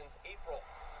a week since April.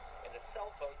 And the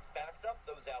cell phone backed up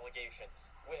those allegations,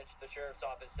 which the sheriff's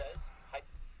office says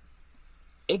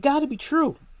it got to be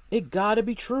true. It got to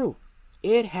be true.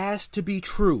 It has to be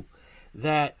true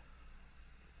that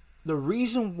the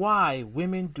reason why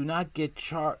women do not get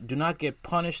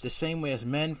punished the same way as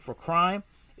men for crime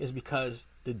is because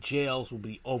the jails will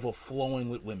be overflowing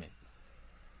with women.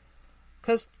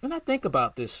 Because when I think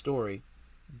about this story,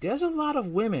 there's a lot of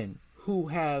women who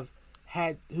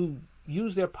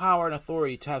use their power and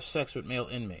authority to have sex with male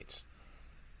inmates.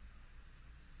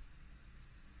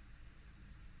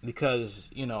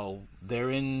 Because, they're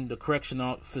in the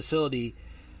correctional facility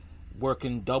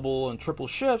working double and triple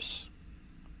shifts.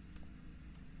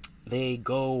 They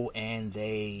go and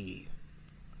they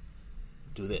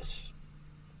do this.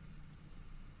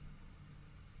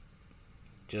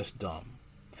 Just dumb.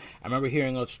 I remember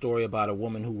hearing a story about a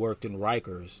woman who worked in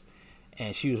Rikers,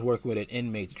 and she was working with an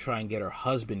inmate to try and get her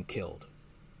husband killed.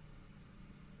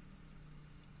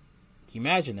 Can you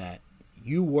imagine that?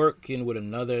 You working with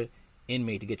another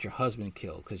inmate to get your husband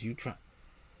killed because you try.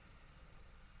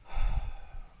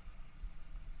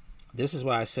 This is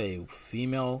why I say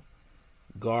female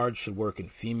guards should work in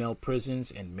female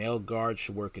prisons and male guards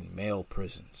should work in male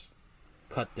prisons.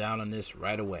 Cut down on this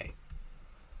right away.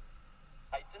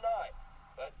 I denied,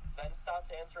 but then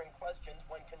stopped answering questions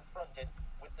when confronted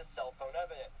with the cell phone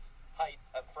evidence. Height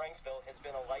of Franksville has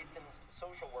been a licensed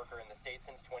social worker in the state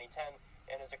since 2010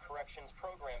 and is a corrections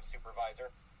program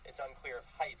supervisor. It's unclear if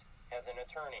Height has an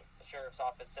attorney. The sheriff's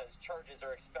office says charges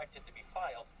are expected to be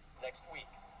filed next week.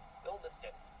 Bill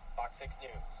Liston, Fox 6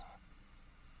 News.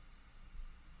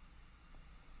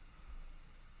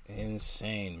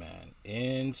 Insane, man.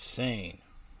 Insane.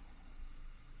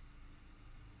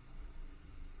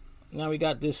 Now we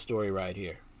got this story right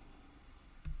here.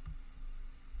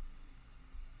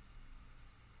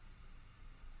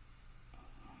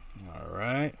 All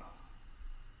right.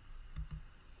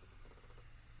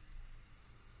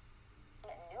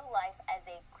 New life as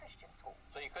a Christian school.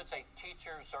 So you could say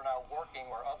teachers are now working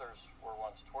where others were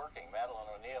once twerking. Madeline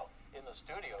O'Neill in the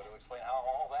studio to explain how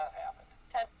all that happened.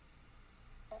 Ted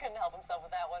couldn't help himself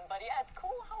with that one, but yeah, it's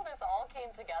cool how this all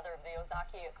came together. The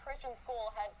Ozaki Christian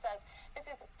School head says this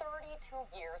is 32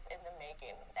 years in the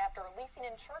making. After leasing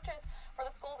in churches for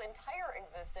the school's entire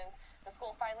existence, the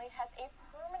school finally has a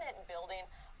permanent building,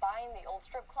 buying the old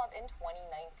strip club in 2019.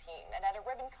 And at a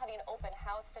ribbon-cutting open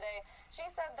house today, she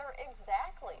said they're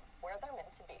exactly where they're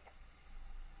meant to be.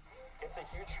 It's a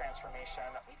huge transformation.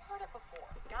 We've heard it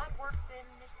before. God works in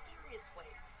mysterious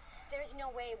ways. There's no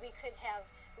way we could have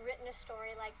written a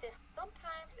story like this.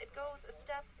 Sometimes it goes a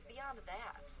step beyond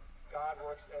that. God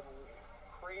works in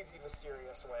crazy,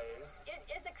 mysterious ways. It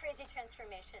is a crazy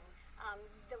transformation.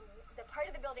 The part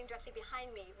of the building directly behind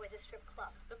me was a strip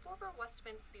club. The former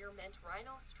Westman Spearmint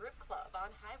Rhino Strip Club on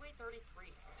Highway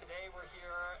 33. Today we're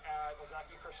here at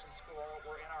Ozaki Christian School.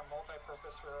 We're in our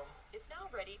multi-purpose room. It's now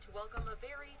ready to welcome a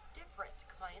very different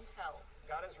clientele.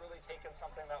 God has really taken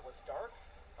something that was dark,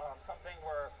 something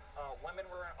where women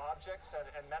were objects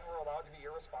and men were allowed to be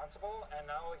irresponsible, and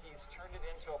now he's turned it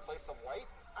into a place of light.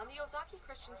 On the Ozaki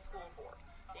Christian School Board,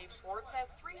 Dave Schwartz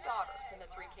has 3 daughters in the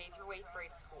 3K through 8th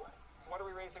grade school. What are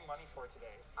we raising money for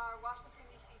today? Our Washington,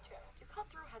 D.C. trip. To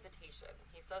cut through hesitation invitation.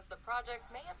 He says the project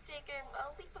may have taken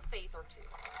a leap of faith or two.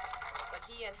 But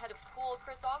he and head of school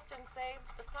Chris Austin say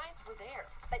the signs were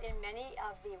there. But in many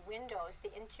of the windows,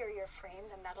 the interior frame,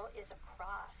 the metal is a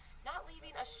cross. Not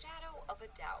leaving a shadow of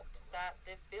a doubt that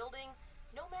this building,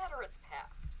 no matter its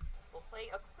past, will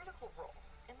play a critical role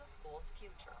in the school's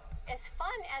future. As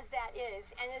fun as that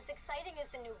is, and as exciting as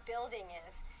the new building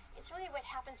is, it's really what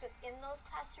happens within those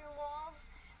classroom walls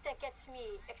that gets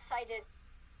me excited.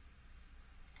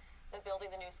 The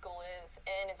building the new school is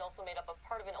in is also made up of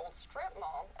part of an old strip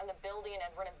mall, and the building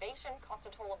and renovation cost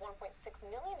a total of $1.6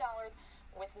 million,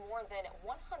 with more than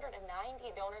 190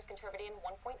 donors contributing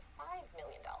 $1.5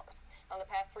 million. In the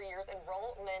past 3 years,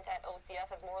 enrollment at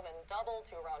OCS has more than doubled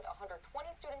to around 120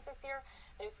 students this year.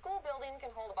 The new school building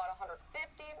can hold about 150,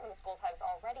 and the school's head is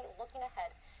already looking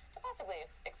ahead to possibly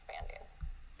expanding.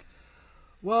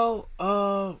 Well,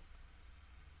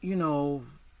 you know,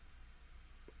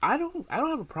 I don't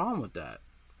have a problem with that.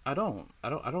 I don't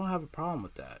have a problem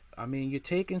with that. I mean, you're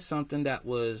taking something that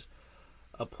was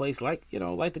a place like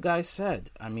the guy said.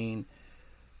 I mean,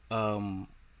 women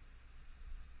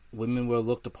were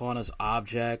looked upon as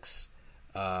objects.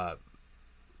 Women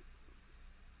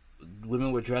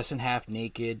were dressing half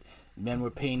naked. Men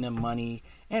were paying them money,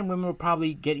 and women were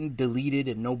probably getting deleted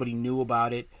and nobody knew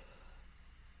about it.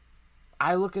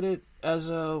 I look at it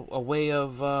as a way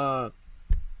of,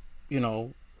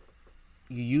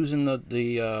 using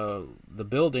the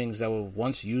buildings that were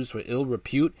once used for ill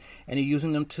repute, and you're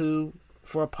using them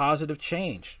for a positive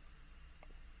change.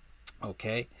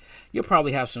 Okay, you'll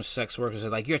probably have some sex workers that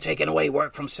are like, you're taking away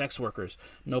work from sex workers.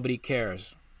 Nobody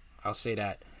cares. I'll say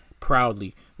that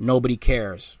proudly. Nobody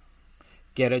cares.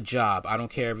 Get a job. I don't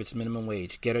care if it's minimum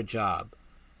wage. Get a job.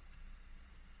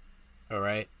 All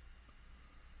right.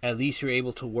 At least you're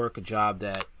able to work a job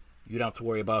that you don't have to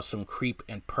worry about some creep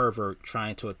and pervert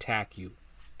trying to attack you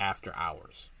after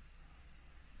hours.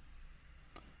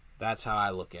 That's how I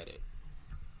look at it.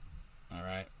 All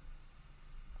right.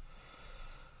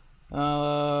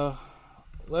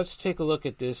 Let's take a look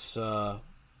at this. The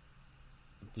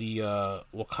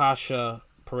Waukesha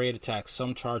parade attack.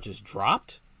 Some charges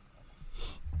dropped.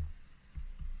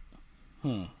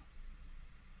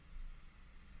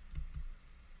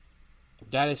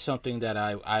 That is something that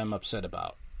I am upset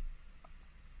about.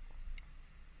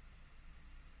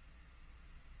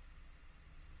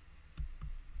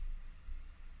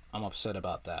 I'm upset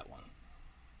about that one.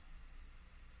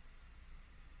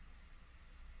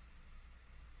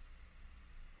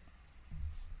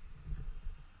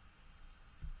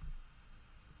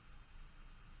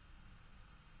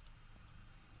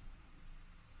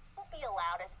 Won't be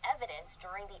allowed as evidence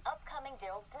during the upcoming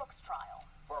Darrell Brooks trial.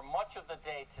 For much of the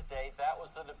day today, that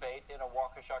was the debate in a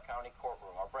Waukesha County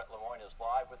courtroom. Our Brett Lemoyne is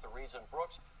live with the reason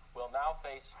Brooks will now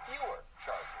face fewer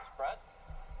charges. Brett?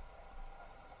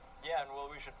 Yeah, and well,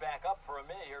 we should back up for a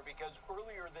minute here because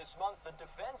earlier this month, the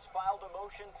defense filed a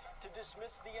motion to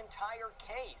dismiss the entire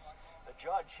case. The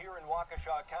judge here in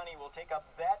Waukesha County will take up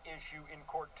that issue in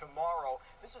court tomorrow.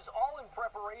 This is all in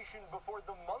preparation before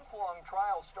the month-long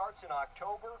trial starts in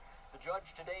October. The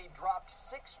judge today dropped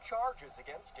 6 charges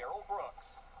against Darrell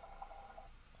Brooks.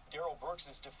 Darrell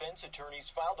Brooks' defense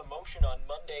attorneys filed a motion on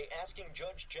Monday asking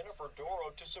Judge Jennifer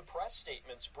Doro to suppress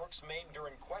statements Brooks made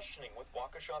during questioning with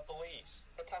Waukesha police.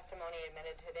 The testimony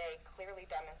admitted today clearly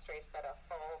demonstrates that a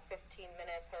full 15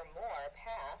 minutes or more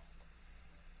passed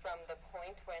from the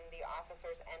point when the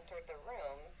officers entered the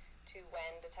room to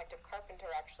when Detective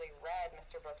Carpenter actually read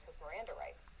Mr. Brooks' Miranda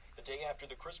rights. The day after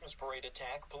the Christmas parade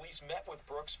attack, police met with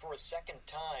Brooks for a second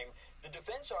time. The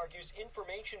defense argues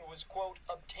information was, quote,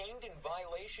 obtained in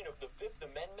violation of the Fifth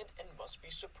Amendment and must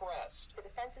be suppressed. The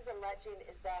defense is alleging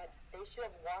is that they should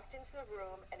have walked into the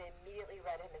room and immediately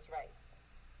read him his rights.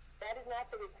 That is not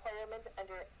the requirement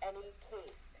under any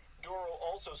case. Doro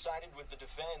also sided with the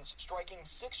defense, striking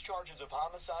 6 charges of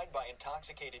homicide by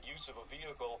intoxicated use of a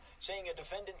vehicle, saying a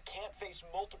defendant can't face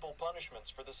multiple punishments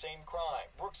for the same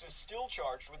crime. Brooks is still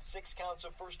charged with 6 counts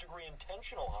of first-degree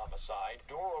intentional homicide.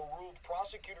 Doro ruled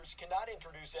prosecutors cannot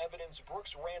introduce evidence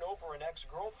Brooks ran over an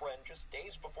ex-girlfriend just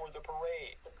days before the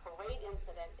parade. The parade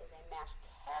incident is a mass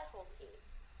casualty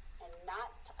and not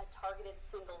a targeted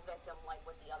single victim like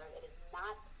with the other. It is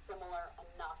not similar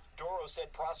enough. Doro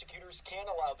said prosecutors can't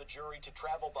allow the jury to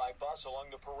travel by bus along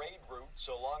the parade route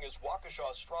so long as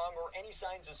Waukesha Strong or any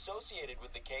signs associated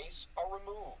with the case are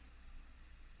removed.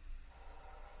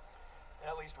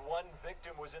 At least one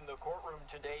victim was in the courtroom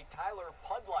today. Tyler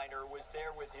Pudliner was there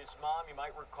with his mom. You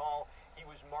might recall he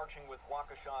was marching with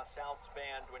Waukesha South's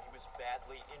band when he was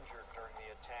badly injured during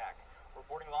the attack.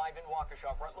 Reporting live in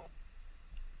Waukesha, Brett Lamar.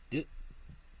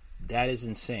 That is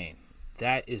insane.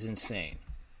 That is insane.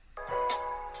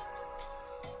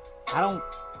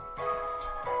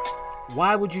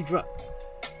 Why would you drop?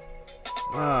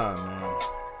 Oh, man.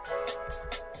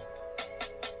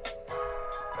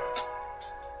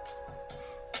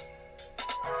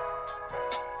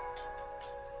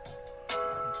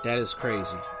 That is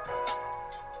crazy.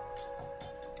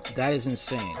 That is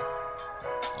insane.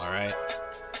 All right.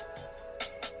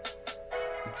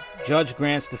 Judge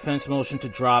grants defense motion to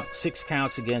drop 6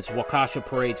 counts against Waukesha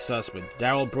parade suspect.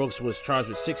 Darrell Brooks was charged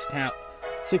with 6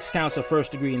 counts of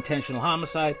first-degree intentional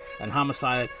homicide and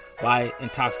homicide by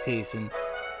intoxication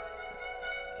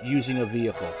using a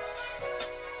vehicle.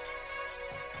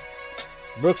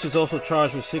 Brooks is also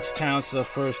charged with 6 counts of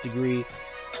first-degree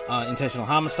intentional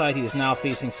homicide. He is now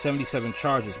facing 77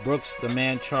 charges. Brooks, the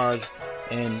man charged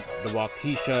in the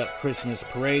Waukesha Christmas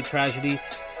parade tragedy,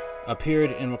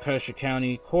 appeared in Waukesha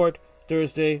County Court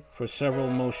Thursday for several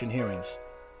motion hearings.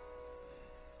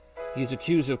 He is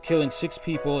accused of killing 6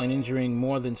 people and injuring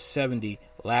more than 70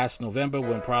 last November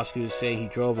when prosecutors say he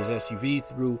drove his SUV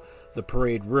through the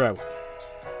parade route.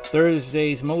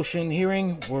 Thursday's motion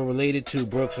hearing were related to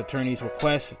Brooks' attorney's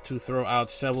request to throw out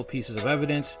several pieces of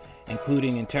evidence,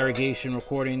 including interrogation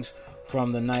recordings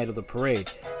from the night of the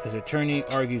parade. His attorney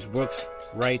argues Brooks'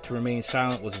 right to remain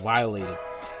silent was violated.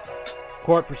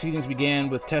 Court proceedings began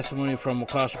with testimony from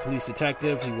Waukesha police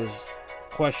detective. He was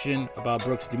questioned about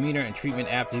Brooks' demeanor and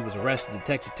treatment after he was arrested. The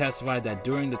detective testified that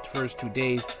during the first 2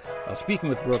 days of speaking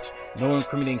with Brooks, no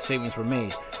incriminating statements were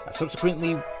made. I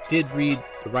subsequently did read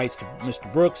the rights to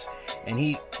Mr. Brooks, and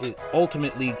he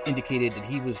ultimately indicated that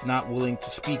he was not willing to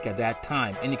speak at that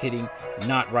time, indicating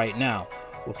not right now.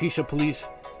 Waukesha Police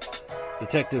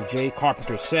Detective Jay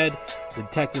Carpenter said the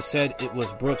detective said it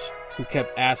was Brooks who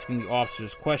kept asking the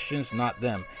officers questions, not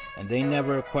them, and they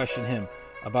never questioned him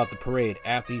about the parade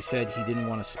after he said he didn't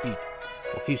want to speak.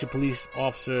 Waukesha Police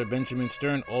Officer Benjamin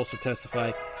Stern also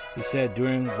testified. He said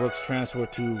during Brooks' transfer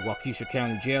to Waukesha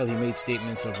County Jail, he made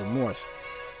statements of remorse.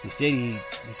 He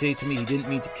said to me he didn't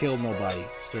mean to kill nobody,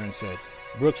 Stern said.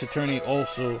 Brooks' attorney are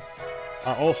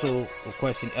also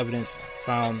requesting evidence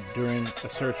found during a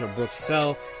search of Brooks'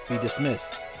 cell be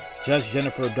dismissed. Judge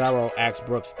Jennifer Darrow asked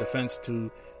Brooks' defense to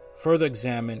further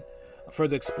explain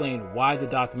why the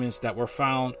documents that were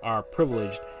found are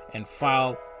privileged and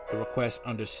file the request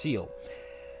under seal.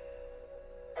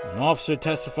 An officer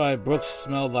testified Brooks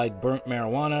smelled like burnt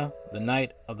marijuana the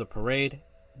night of the parade,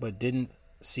 but didn't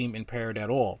seem impaired at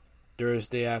all.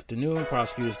 Thursday afternoon,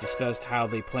 prosecutors discussed how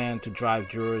they plan to drive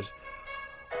jurors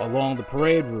along the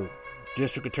parade route.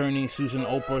 District Attorney Susan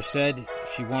Opor said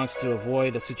she wants to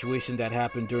avoid a situation that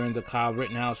happened during the Kyle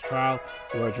Rittenhouse trial,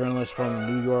 where a journalist from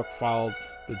New York followed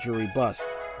the jury bus.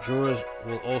 Jurors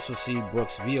will also see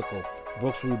Brooks' vehicle.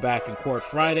 Brooks will be back in court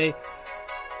Friday.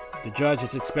 The judge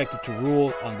is expected to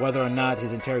rule on whether or not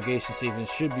his interrogation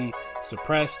statements should be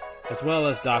suppressed, as well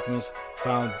as documents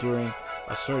found during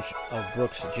a search of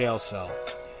Brooks' jail cell.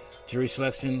 Jury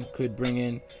selection could bring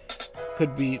in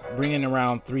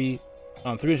around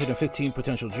 315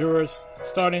 potential jurors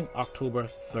starting October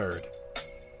 3rd.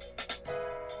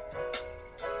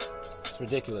 It's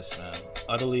ridiculous, man.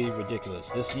 Utterly ridiculous.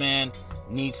 This man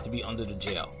needs to be under the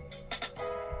jail.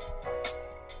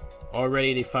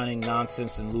 Already they're finding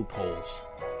nonsense and loopholes.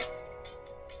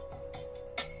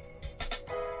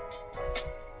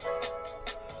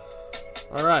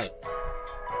 Alright.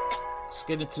 Let's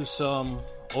get into some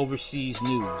overseas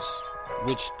news,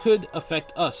 which could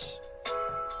affect us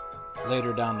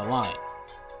later down the line.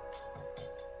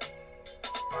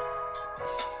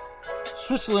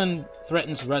 Switzerland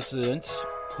threatens residents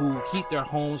who heat their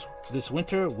homes this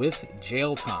winter with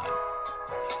jail time.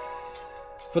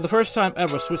 For the first time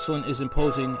ever, Switzerland is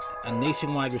imposing a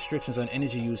nationwide restrictions on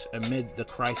energy use amid the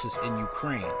crisis in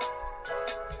Ukraine.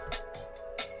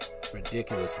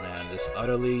 Ridiculous, man. This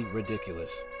utterly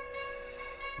ridiculous.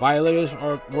 Violators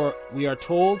we are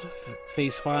told,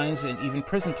 face fines and even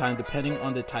prison time depending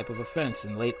on the type of offense.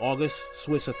 In late August,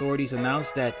 Swiss authorities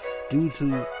announced that due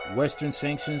to Western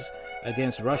sanctions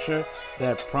against Russia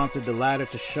that prompted the latter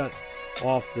to shut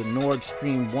off the Nord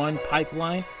Stream 1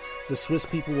 pipeline, the Swiss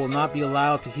people will not be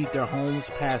allowed to heat their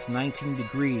homes past 19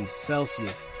 degrees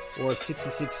Celsius or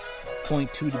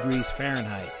 66.2 degrees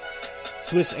Fahrenheit.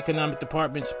 Swiss Economic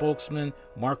Department spokesman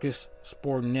Marcus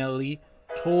Spornelli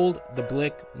told the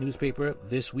Blick newspaper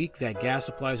this week that gas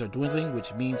supplies are dwindling,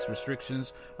 which means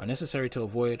restrictions are necessary to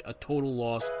avoid a total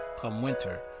loss come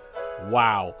winter.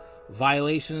 Wow.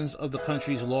 Violations of the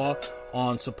country's law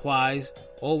on supplies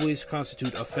always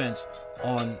constitute offenses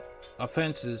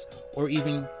or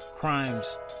even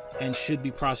crimes and should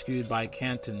be prosecuted by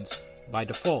cantons by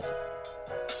default.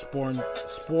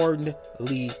 Spornley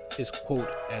is quote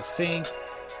as saying,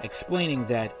 explaining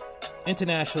that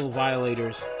intentional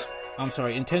violators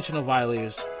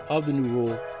of the new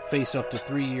rule face up to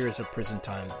 3 years of prison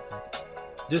time.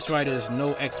 This writer is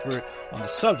no expert on the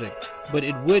subject, but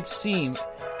it would seem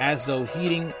as though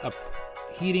heating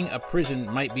a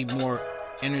prison might be more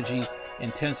energy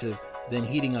intensive than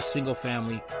heating a single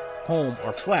family home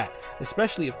or flat,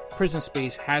 especially if prison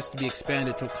space has to be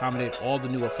expanded to accommodate all the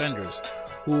new offenders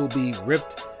who will be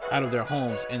ripped out of their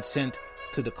homes and sent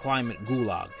to the climate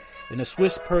gulag. If a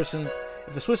Swiss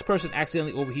person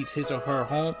accidentally overheats his or her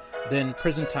home, then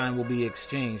prison time will be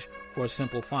exchanged for a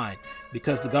simple fine,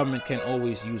 because the government can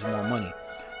always use more money.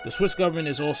 The Swiss government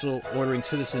is also ordering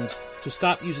citizens to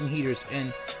stop using heaters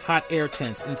and hot air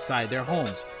tents inside their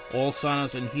homes. All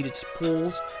saunas and heated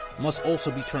pools must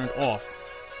also be turned off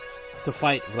to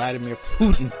fight Vladimir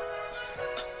Putin.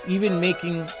 Even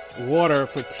making water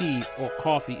for tea or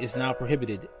coffee is now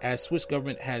prohibited, as Swiss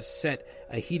government has set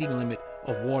a heating limit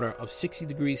of water of 60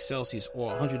 degrees Celsius or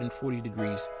 140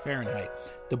 degrees Fahrenheit.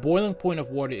 The boiling point of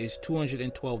water is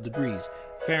 212 degrees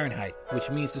Fahrenheit,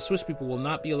 which means the Swiss people will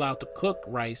not be allowed to cook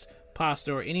rice,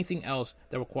 pasta, or anything else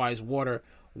that requires water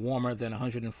warmer than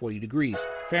 140 degrees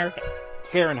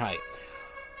Fahrenheit.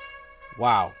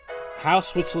 Wow. How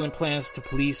Switzerland plans to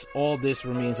police all this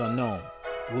remains unknown.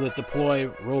 Will it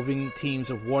deploy roving teams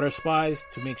of water spies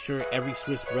to make sure every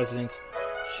Swiss resident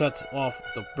shuts off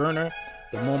the burner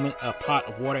the moment a pot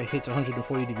of water hits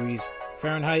 140 degrees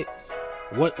Fahrenheit?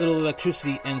 What little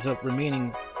electricity ends up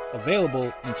remaining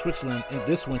available in Switzerland in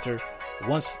this winter,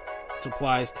 once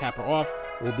supplies taper off,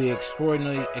 will be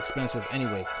extraordinarily expensive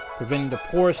anyway, preventing the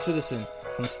poorest citizen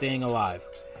from staying alive.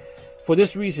 For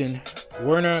this reason,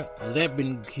 Werner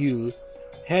Lebenkuhl,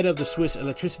 head of the Swiss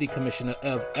Electricity Commission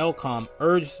of ELCOM,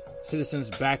 urged citizens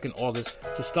back in August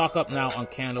to stock up now on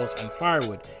candles and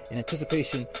firewood in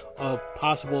anticipation of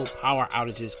possible power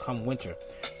outages come winter.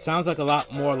 Sounds like a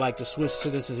lot more like the Swiss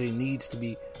citizenry needs to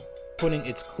be putting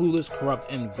its clueless,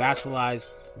 corrupt, and vassalized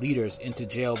leaders into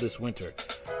jail this winter,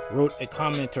 wrote a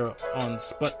commenter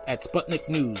at Sputnik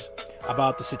News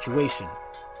about the situation.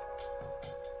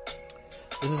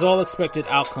 This is all expected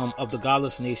outcome of the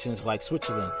godless nations like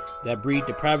Switzerland that breed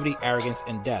depravity, arrogance,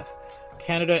 and death.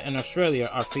 Canada and Australia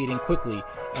are fading quickly,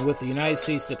 and with the United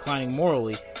States declining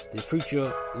morally, the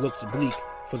future looks bleak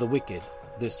for the wicked,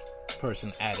 this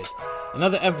person added.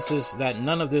 Another emphasis that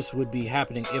none of this would be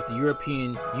happening if the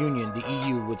European Union, the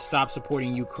EU, would stop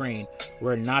supporting Ukraine,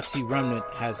 where a Nazi remnant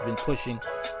has been pushing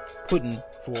Putin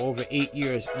for over 8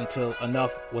 years until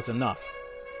enough was enough.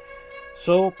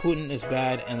 So Putin is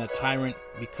bad and a tyrant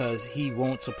because he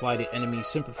won't supply the enemy's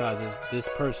sympathizers, this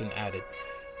person added.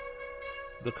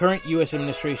 The current U.S.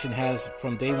 administration has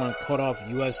from day one cut off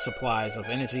U.S. supplies of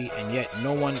energy, and yet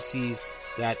no one sees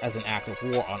that as an act of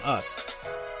war on us.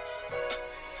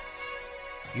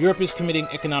 Europe is committing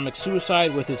economic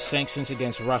suicide with its sanctions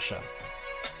against Russia.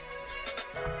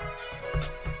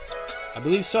 I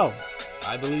believe so.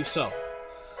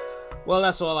 Well,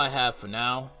 that's all I have for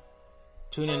now.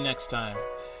 Tune in next time.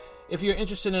 If you're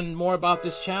interested in more about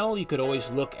this channel, you could always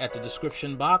look at the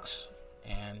description box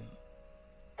and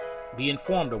be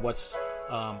informed of what's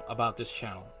about this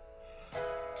channel.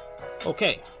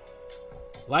 Okay.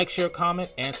 Like, share,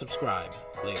 comment, and subscribe.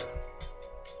 Later.